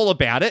 Teach us all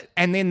about it,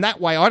 and then that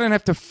way I don't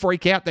have to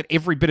freak out that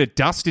every bit of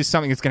dust is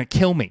something that's going to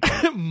kill me.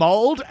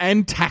 Mold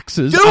and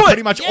taxes are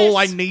pretty much all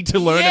I need to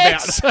learn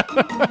about.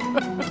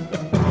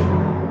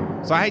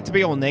 So I hate to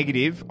be all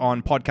negative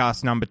on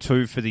podcast number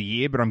 2 for the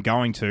year, but I'm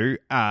going to.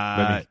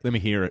 Let me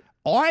hear it.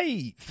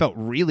 I felt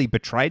really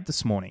betrayed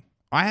this morning.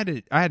 I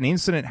had an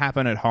incident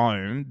happen at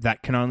home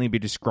that can only be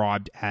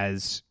described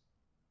as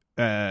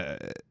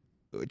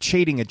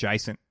cheating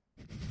adjacent.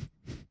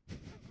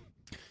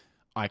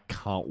 I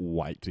can't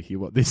wait to hear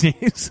what this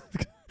is.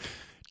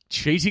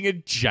 Cheating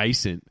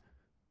adjacent.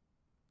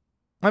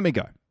 Let me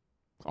go.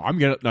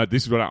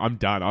 This is what I'm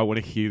done. I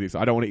want to hear this.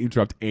 I don't want to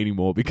interrupt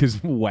anymore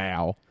because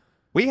wow.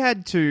 We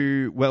had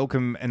to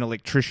welcome an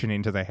electrician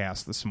into the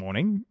house this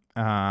morning,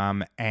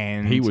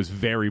 and he was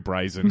very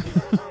brazen.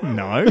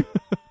 No,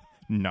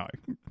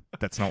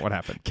 that's not what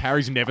happened.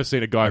 Carrie's never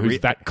seen a guy who's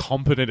that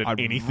competent at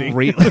anything.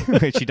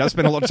 She does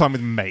spend a lot of time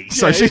with me.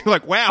 So she's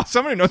like, wow,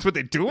 someone who knows what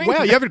they're doing?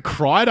 Wow, you haven't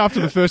cried after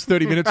the first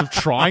 30 minutes of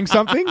trying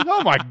something?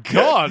 Oh my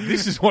God,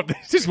 this is what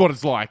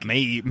it's like.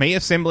 Me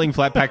assembling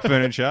flat pack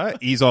furniture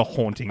is a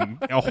haunting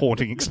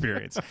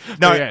experience.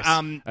 No,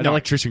 an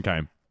electrician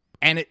came.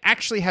 And it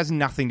actually has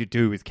nothing to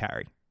do with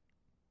Carrie.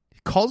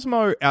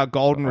 Cosmo, our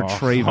golden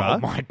retriever. Oh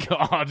my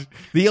God.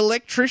 The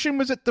electrician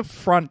was at the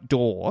front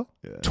door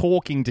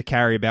talking to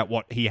Carrie about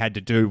what he had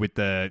to do with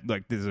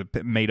there's a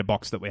meter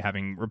box that we're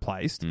having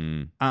replaced.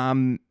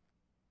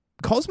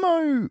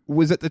 Cosmo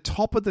was at the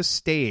top of the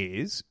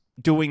stairs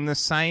doing the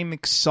same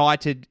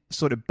excited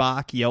sort of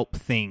bark yelp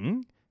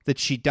thing that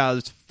she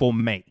does for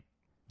me.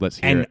 Let's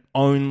hear And it.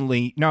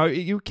 only... No,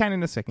 you can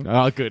in a second.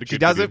 Oh, good. She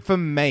does it for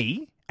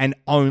me and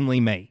only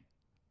me.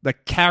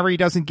 Like, Carrie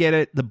doesn't get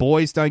it. The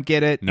boys don't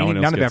get it. None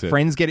of our gets it.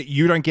 friends get it.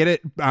 You don't get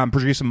it.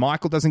 Producer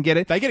Michael doesn't get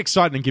it. They get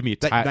excited and give me a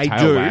They tail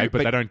do, wag,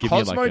 but they don't give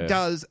Cosmo me like a...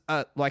 does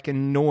like a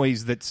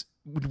noise that's...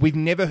 We've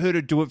never heard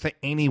her do it for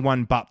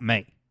anyone but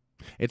me.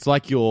 It's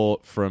like you're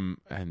from,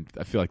 and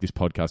I feel like this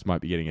podcast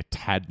might be getting a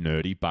tad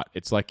nerdy, but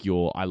it's like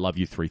your I Love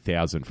You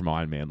 3000 from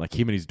Iron Man. Like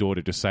him and his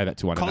daughter just say that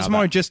to one another.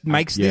 Cosmo just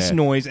makes this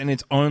noise and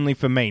it's only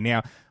for me.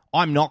 Now,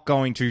 I'm not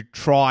going to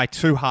try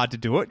too hard to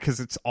do it because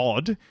it's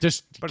odd.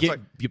 Just But get it's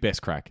like- your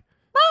best crack.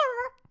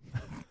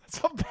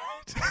 It's not bad.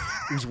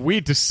 It was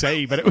weird to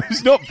say, but it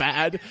was not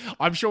bad.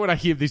 I'm sure when I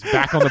hear this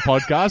back on the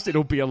podcast,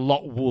 it'll be a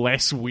lot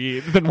less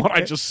weird than what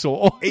I just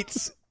saw.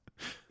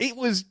 It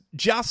was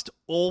just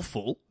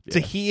awful to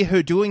hear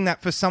her doing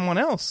that for someone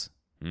else.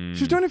 She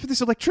was doing it for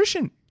this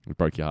electrician. It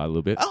broke your heart a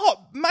little bit.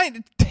 Oh,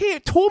 mate,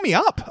 it tore me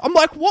up. I'm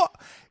like, what?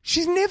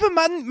 She's never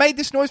made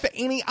this noise for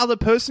any other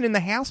person in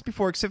the house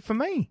before except for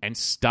me. And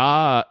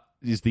Star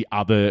is the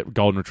other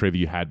golden retriever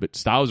you had, but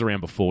Star was around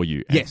before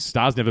you. And Yes.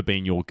 Star's never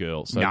been your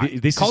girl. So No,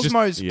 this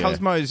Cosmo's, is just...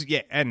 Cosmo's,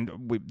 and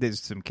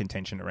there's some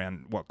contention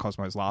around what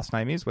Cosmo's last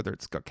name is, whether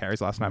it's got Carrie's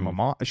last name or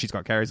mine. She's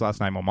got Carrie's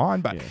last name or mine,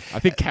 but Yeah. I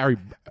think Carrie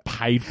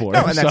paid for it.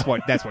 no, and so-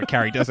 that's what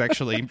Carrie does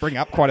actually bring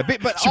up quite a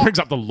bit. But She brings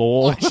up the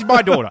law. she's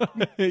my daughter.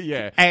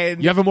 Yeah.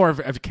 And you have a more of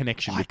a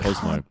connection I with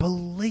Cosmo.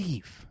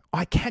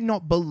 I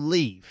cannot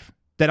believe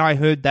that I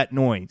heard that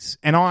noise,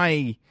 and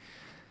I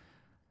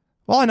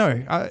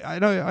know. I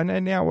know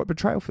now what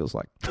betrayal feels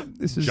like.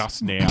 This is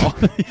Just now.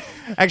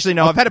 actually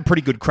no. I've had a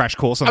pretty good crash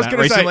course on I was that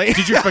going to recently. say,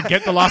 did you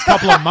forget the last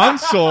couple of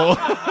months or?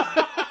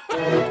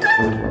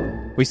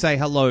 We say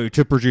hello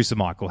to producer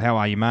Michael. How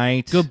are you,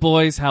 mate? Good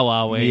boys, how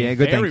are we? Yeah,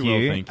 good. Very Thank you.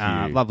 well,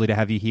 thank you. Lovely to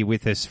have you here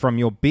with us from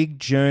your big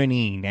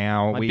journey.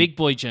 Now, My big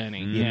boy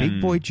journey. your Yeah.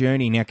 big boy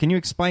journey. Now, can you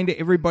explain to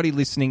everybody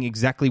listening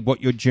exactly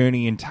what your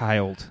journey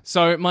entailed?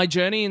 So my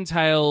journey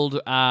entailed,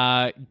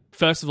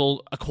 first of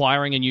all,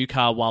 acquiring a new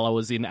car while I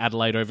was in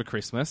Adelaide over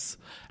Christmas.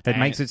 That And-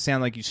 makes it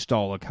sound like you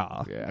stole a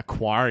car. Yeah,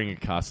 acquiring a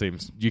car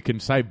seems... You can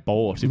say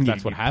bought if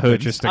that's what happens.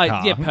 Purchased a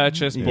car.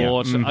 purchased,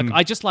 bought.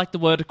 I just like the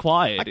word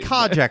acquired. I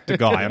carjacked a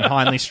guy on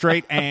Hindley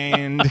Street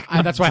and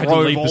That's why I had to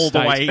drove leave all the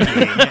the way state.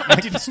 in. I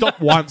didn't stop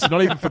once,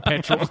 not even for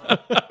petrol.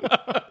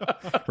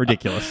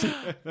 Ridiculous.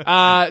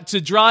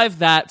 To drive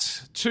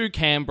that to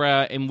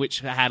Canberra, in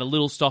which I had a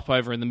little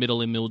stopover in the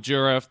middle in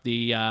Mildura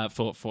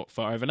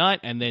for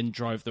overnight, and then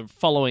drove the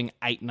following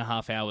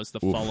 8.5 hours the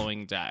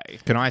following day.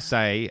 Can I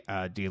say,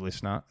 dear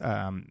listener,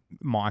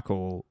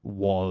 Michael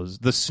was...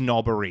 The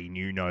snobbery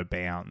knew no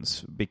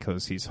bounds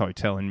because his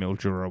hotel in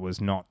Mildura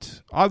was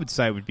not... I would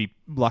say would be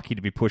lucky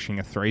to be pushing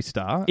a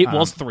 3-star. It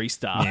was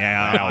 3-star.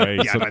 Yeah, I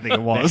don't think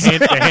it was. They're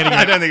heading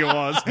I don't think it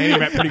was.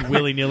 Handing out pretty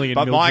willy-nilly in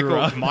But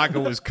Mildura.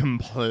 Michael was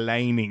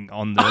complaining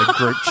on the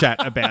group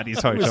chat about his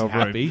hotel room.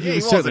 happy. He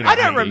was wasn't certainly I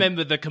don't happy.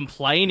 remember the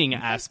complaining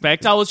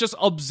aspect. I was just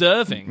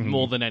observing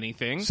more than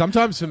anything.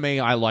 Sometimes for me,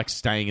 I like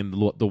staying in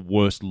the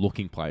worst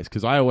looking place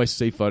because I always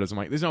see photos. I'm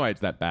like, there's no way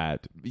it's that bad.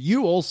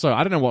 You also,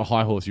 I don't know what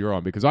high horse you're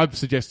on because I've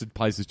suggested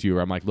places to you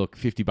where I'm like, look,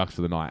 $50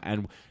 for the night,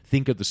 and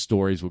think of the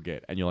stories we'll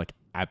get, and you're like,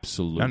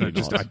 absolutely No, not.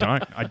 just I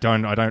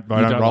don't You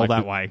roll like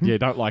that the- way. Yeah,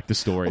 don't like the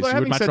stories. Although You would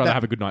having much said rather that-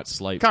 have a good night's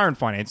sleep. Current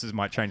finances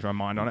might change my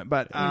mind on it,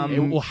 but It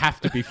will have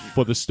to be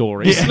for the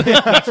stories.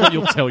 That's what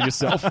you'll tell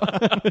yourself.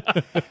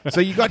 so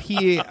you got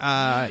here.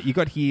 You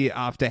got here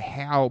after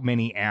how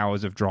many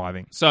hours of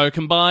driving? So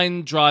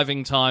combined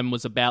driving time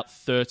was about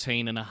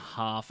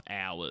 13.5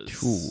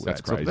 hours.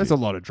 That's crazy. That's a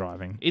lot of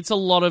driving. It's a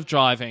lot of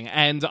driving,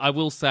 and I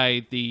will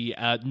say the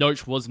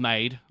note was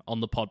made on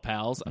the Pod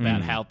Pals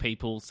about how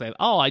people said,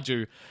 "Oh, I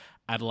do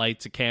Adelaide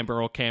to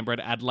Canberra or Canberra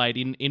to Adelaide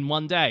in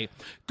one day."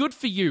 Good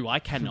for you. I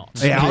cannot.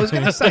 Yeah, I was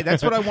going to say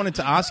that's what I wanted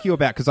to ask you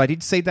about because I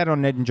did see that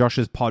on Ned and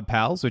Josh's Pod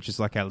Pals, which is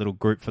like our little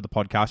group for the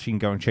podcast. You can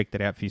go and check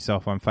that out for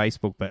yourself on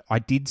Facebook. But I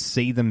did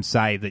see them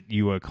say that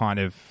you were kind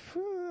of,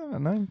 I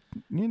don't know,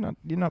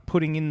 you're not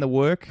putting in the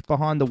work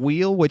behind the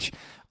wheel, which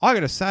I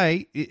got to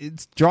say,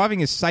 it's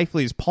driving as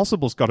safely as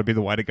possible has got to be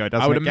the way to go,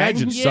 doesn't it? I would gang?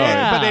 imagine so.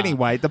 Yeah. But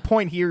anyway, the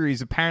point here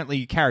is apparently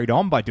you carried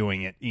on by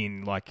doing it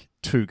in like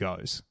 2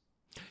 goes.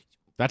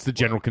 That's the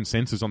general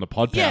consensus on the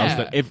pod pals, Yeah.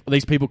 that if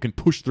these people can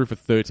push through for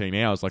 13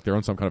 hours like they're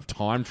on some kind of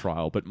time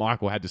trial, but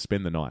Michael had to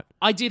spend the night.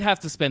 I did have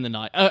to spend the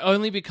night,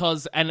 only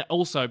because, and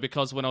also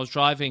because when I was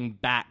driving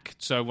back,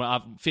 so when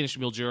I finished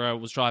Mildura,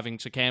 was driving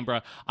to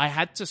Canberra, I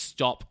had to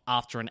stop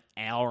after an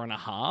hour and a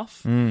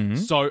half.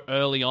 So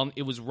early on,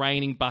 it was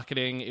raining,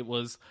 bucketing, it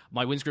was,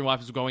 my windscreen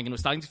wipers were going, and it was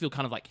starting to feel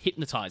kind of like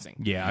hypnotizing.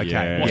 Yeah, okay.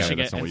 Yeah, Watching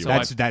that's it, not and what you so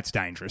want. That's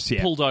dangerous.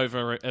 Yeah. pulled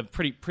over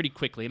pretty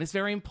quickly, and it's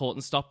very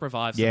important. Stop,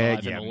 revive, Yeah,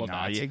 survive, and all of no,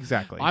 that. yeah,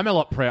 exactly.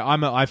 exactly.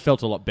 I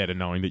felt a lot better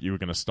knowing that you were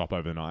going to stop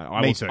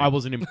overnight. Me too. I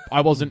wasn't.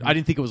 I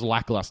didn't think it was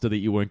lackluster that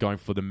you weren't going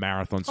for the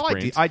marathon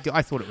sprints. I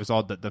thought it was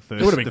odd that the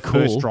would've been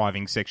cool. first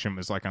driving section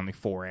was like only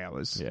 4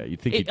 hours. Yeah,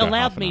 you'd think It you'd go half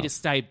allowed an me hour. to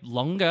stay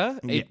longer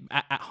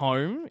at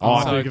home. Oh, I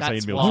so thought you were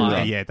that's saying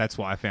why. Yeah, that's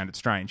why I found it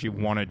strange. You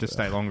wanted to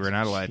stay longer in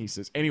Adelaide.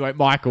 Jesus. Anyway,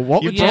 Michael,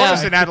 what You would brought Yeah.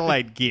 us an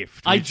Adelaide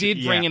gift. I which-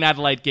 did bring an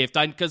Adelaide gift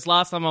because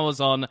last time I was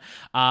on,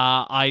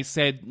 I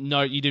said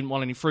no, you didn't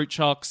want any fruit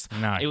chocks.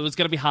 No. It was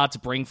going to be hard to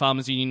bring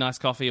Farmers Union nice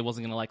coffee. It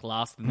wasn't going to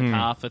last in the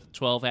car for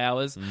 12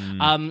 hours.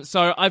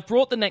 So I've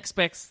brought the next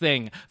best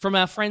thing from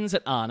our friends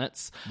at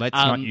Arnott's. Let's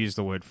not use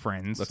the word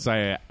friends. Let's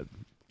say.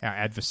 Our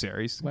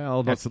adversaries.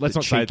 Well, let's The not say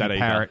cheeky that either.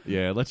 parrot.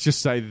 Yeah, let's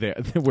just say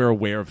that we're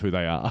aware of who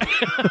they are.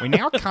 We're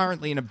now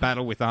currently in a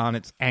battle with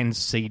Arnott's and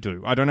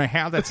Sea-Doo. I don't know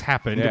how that's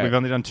happened. Yeah. We've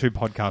only done 2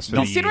 podcasts for the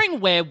year. Considering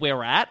where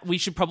we're at, we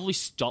should probably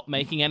stop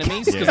making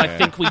enemies because I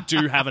think we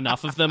do have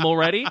enough of them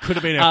already. Could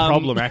have been our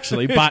problem,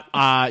 actually. But,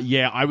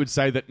 yeah, I would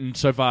say that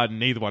so far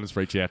neither one has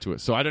reached out to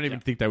us. So I don't even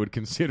think they would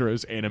consider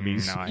us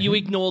enemies. No. You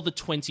ignore the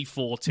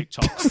 24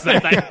 TikToks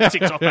that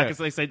TikTok packets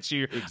they sent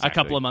you a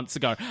couple of months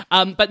ago.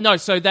 But no,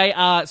 so they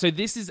are. So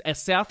this is a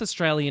South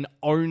Australian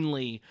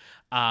only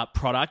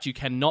product. You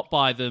cannot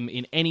buy them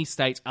in any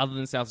state other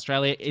than South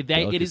Australia. It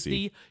is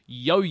the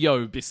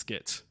Yo-Yo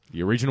biscuit.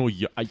 The original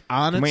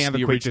Arnott's. Can we have a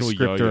the quick original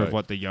descriptor yo-yo. of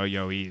what the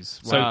yo-yo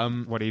is? So,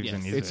 what even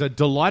yes. is It's it? a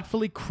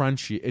delightfully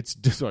crunchy.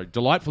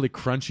 Delightfully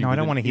crunchy. No, I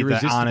don't want to hear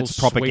the Arnott's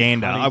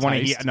propaganda. I want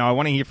to hear. No, I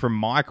want to hear from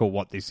Michael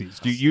what this is.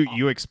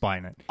 You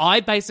explain it.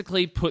 I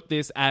basically put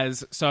this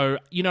as, so,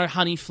 you know,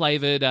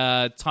 honey-flavoured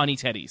Tiny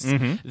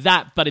Teddies.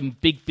 That, but in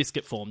big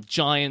biscuit form.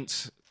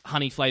 Giant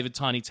honey-flavoured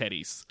Tiny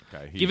Teddies.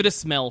 Okay, Give it a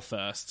smell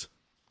first.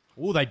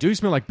 Oh, they do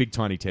smell like big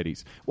tiny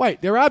teddies.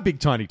 Wait, there are big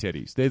tiny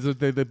teddies.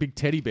 They're the big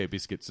teddy bear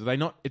biscuits. Are they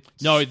not?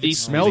 No, it these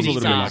smells a these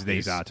little bit are- like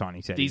These this. are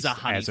tiny teddies. These are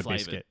honey as a flavoured.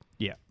 biscuit.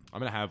 Yeah. I'm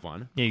gonna have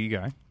one. Here you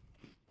go.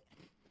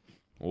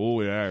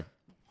 Oh yeah,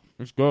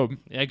 it's good.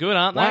 Yeah, good,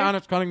 aren't they? Why aren't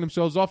it cutting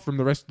themselves off from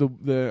the rest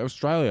of the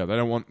Australia? They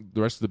don't want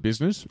the rest of the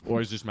business,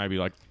 or is this maybe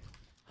like?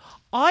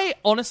 I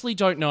honestly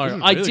don't know. This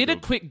is I really did a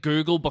good. quick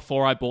Google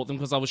before I bought them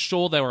because I was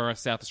sure they were a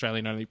South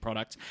Australian only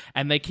product,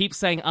 and they keep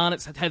saying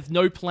Arnott's have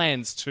no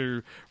plans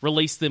to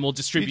release them or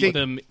distribute think-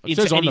 them It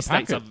into says on any the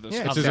states packet. other than Yeah,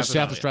 it This South is a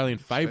Australia. South Australian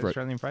favourite.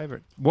 Australian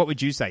favourite. What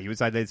would you say? You would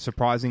say they're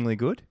surprisingly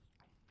good?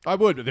 I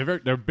would.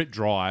 They're a bit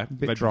dry.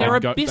 They dry. They're a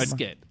go- they-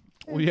 biscuit.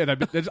 Well, yeah,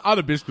 there's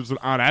other biscuits that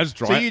aren't as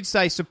dry. So you'd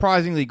say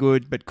surprisingly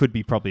good, but could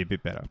be probably a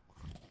bit better.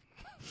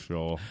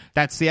 Sure.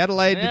 That's the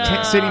Adelaide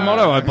City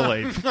motto, I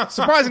believe.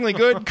 Surprisingly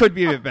good, could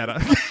be a bit better.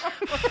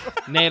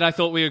 Ned, I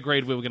thought we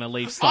agreed we were going to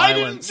leave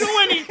silence.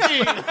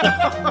 anything.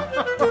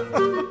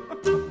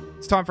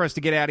 It's time for us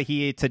to get out of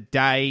here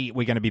today.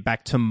 We're going to be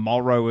back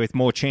tomorrow with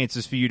more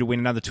chances for you to win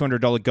another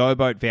 $200 Go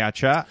Boat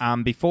voucher.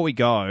 Before we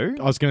go...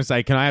 I was going to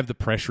say, can I have the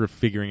pressure of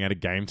figuring out a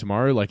game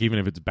tomorrow? Like, even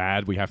if it's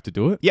bad, we have to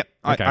do it? Yep,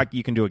 Okay.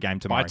 you can do a game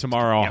tomorrow. By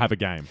tomorrow, I'll Yep. have a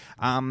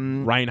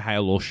game. Rain,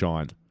 hail, or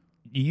shine.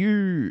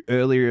 You,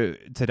 earlier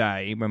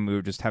today, when we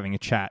were just having a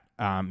chat,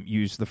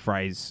 used the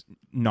phrase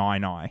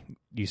nine-eye.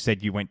 You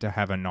said you went to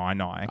have a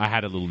nine-eye. I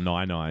had a little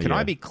nine-eye. Can yeah.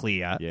 I be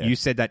clear? Yeah. You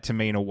said that to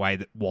me in a way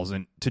that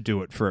wasn't to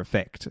do it for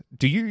effect.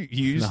 Do you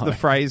use the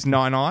phrase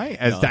nine-eye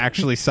as to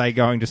actually say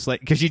going to sleep?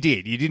 Because you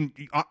did. You didn't.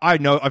 I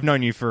know. I've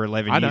known you for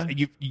 11 I years.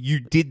 know.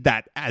 You did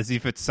that as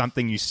if it's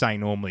something you say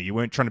normally. You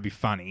weren't trying to be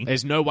funny.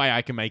 There's no way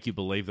I can make you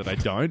believe that I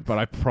don't, but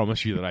I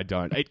promise you that I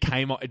don't.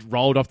 It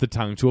rolled off the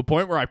tongue to a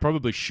point where I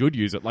probably should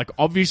use it. Like,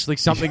 obviously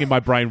something in my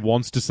brain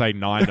wants to say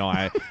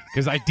nine-eye,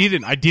 because I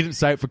didn't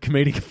say it for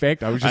comedic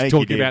effect. I was I just think you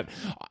talking did. about...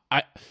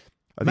 I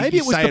think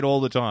you say it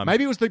all the time.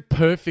 Maybe it was the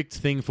perfect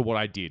thing for what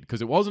I did,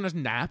 because it wasn't a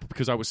nap,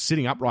 because I was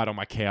sitting upright on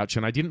my couch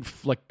and I didn't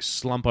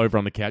slump over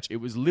on the couch. It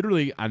was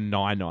literally a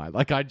nine-eye.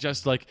 Like, I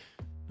just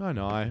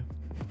nine-eye.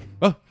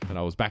 Oh, and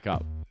I was back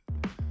up.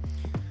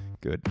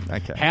 Good.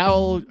 Okay.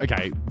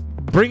 Okay,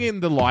 bring in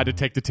the lie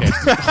detector test.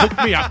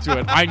 Hook me up to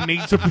it. I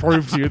need to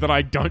prove to you that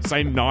I don't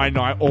say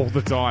nine-eye all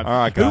the time. All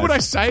right, Who guys. would I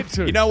say it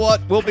to? You know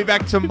what? We'll be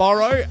back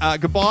tomorrow.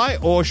 Goodbye,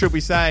 or should we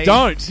say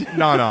Don't.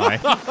 nine-eye?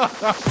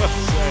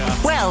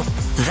 Well,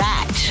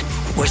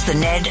 that was the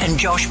Ned and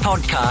Josh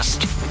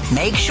podcast.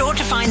 Make sure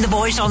to find the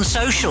boys on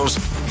socials.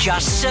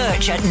 Just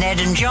search at Ned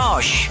and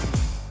Josh.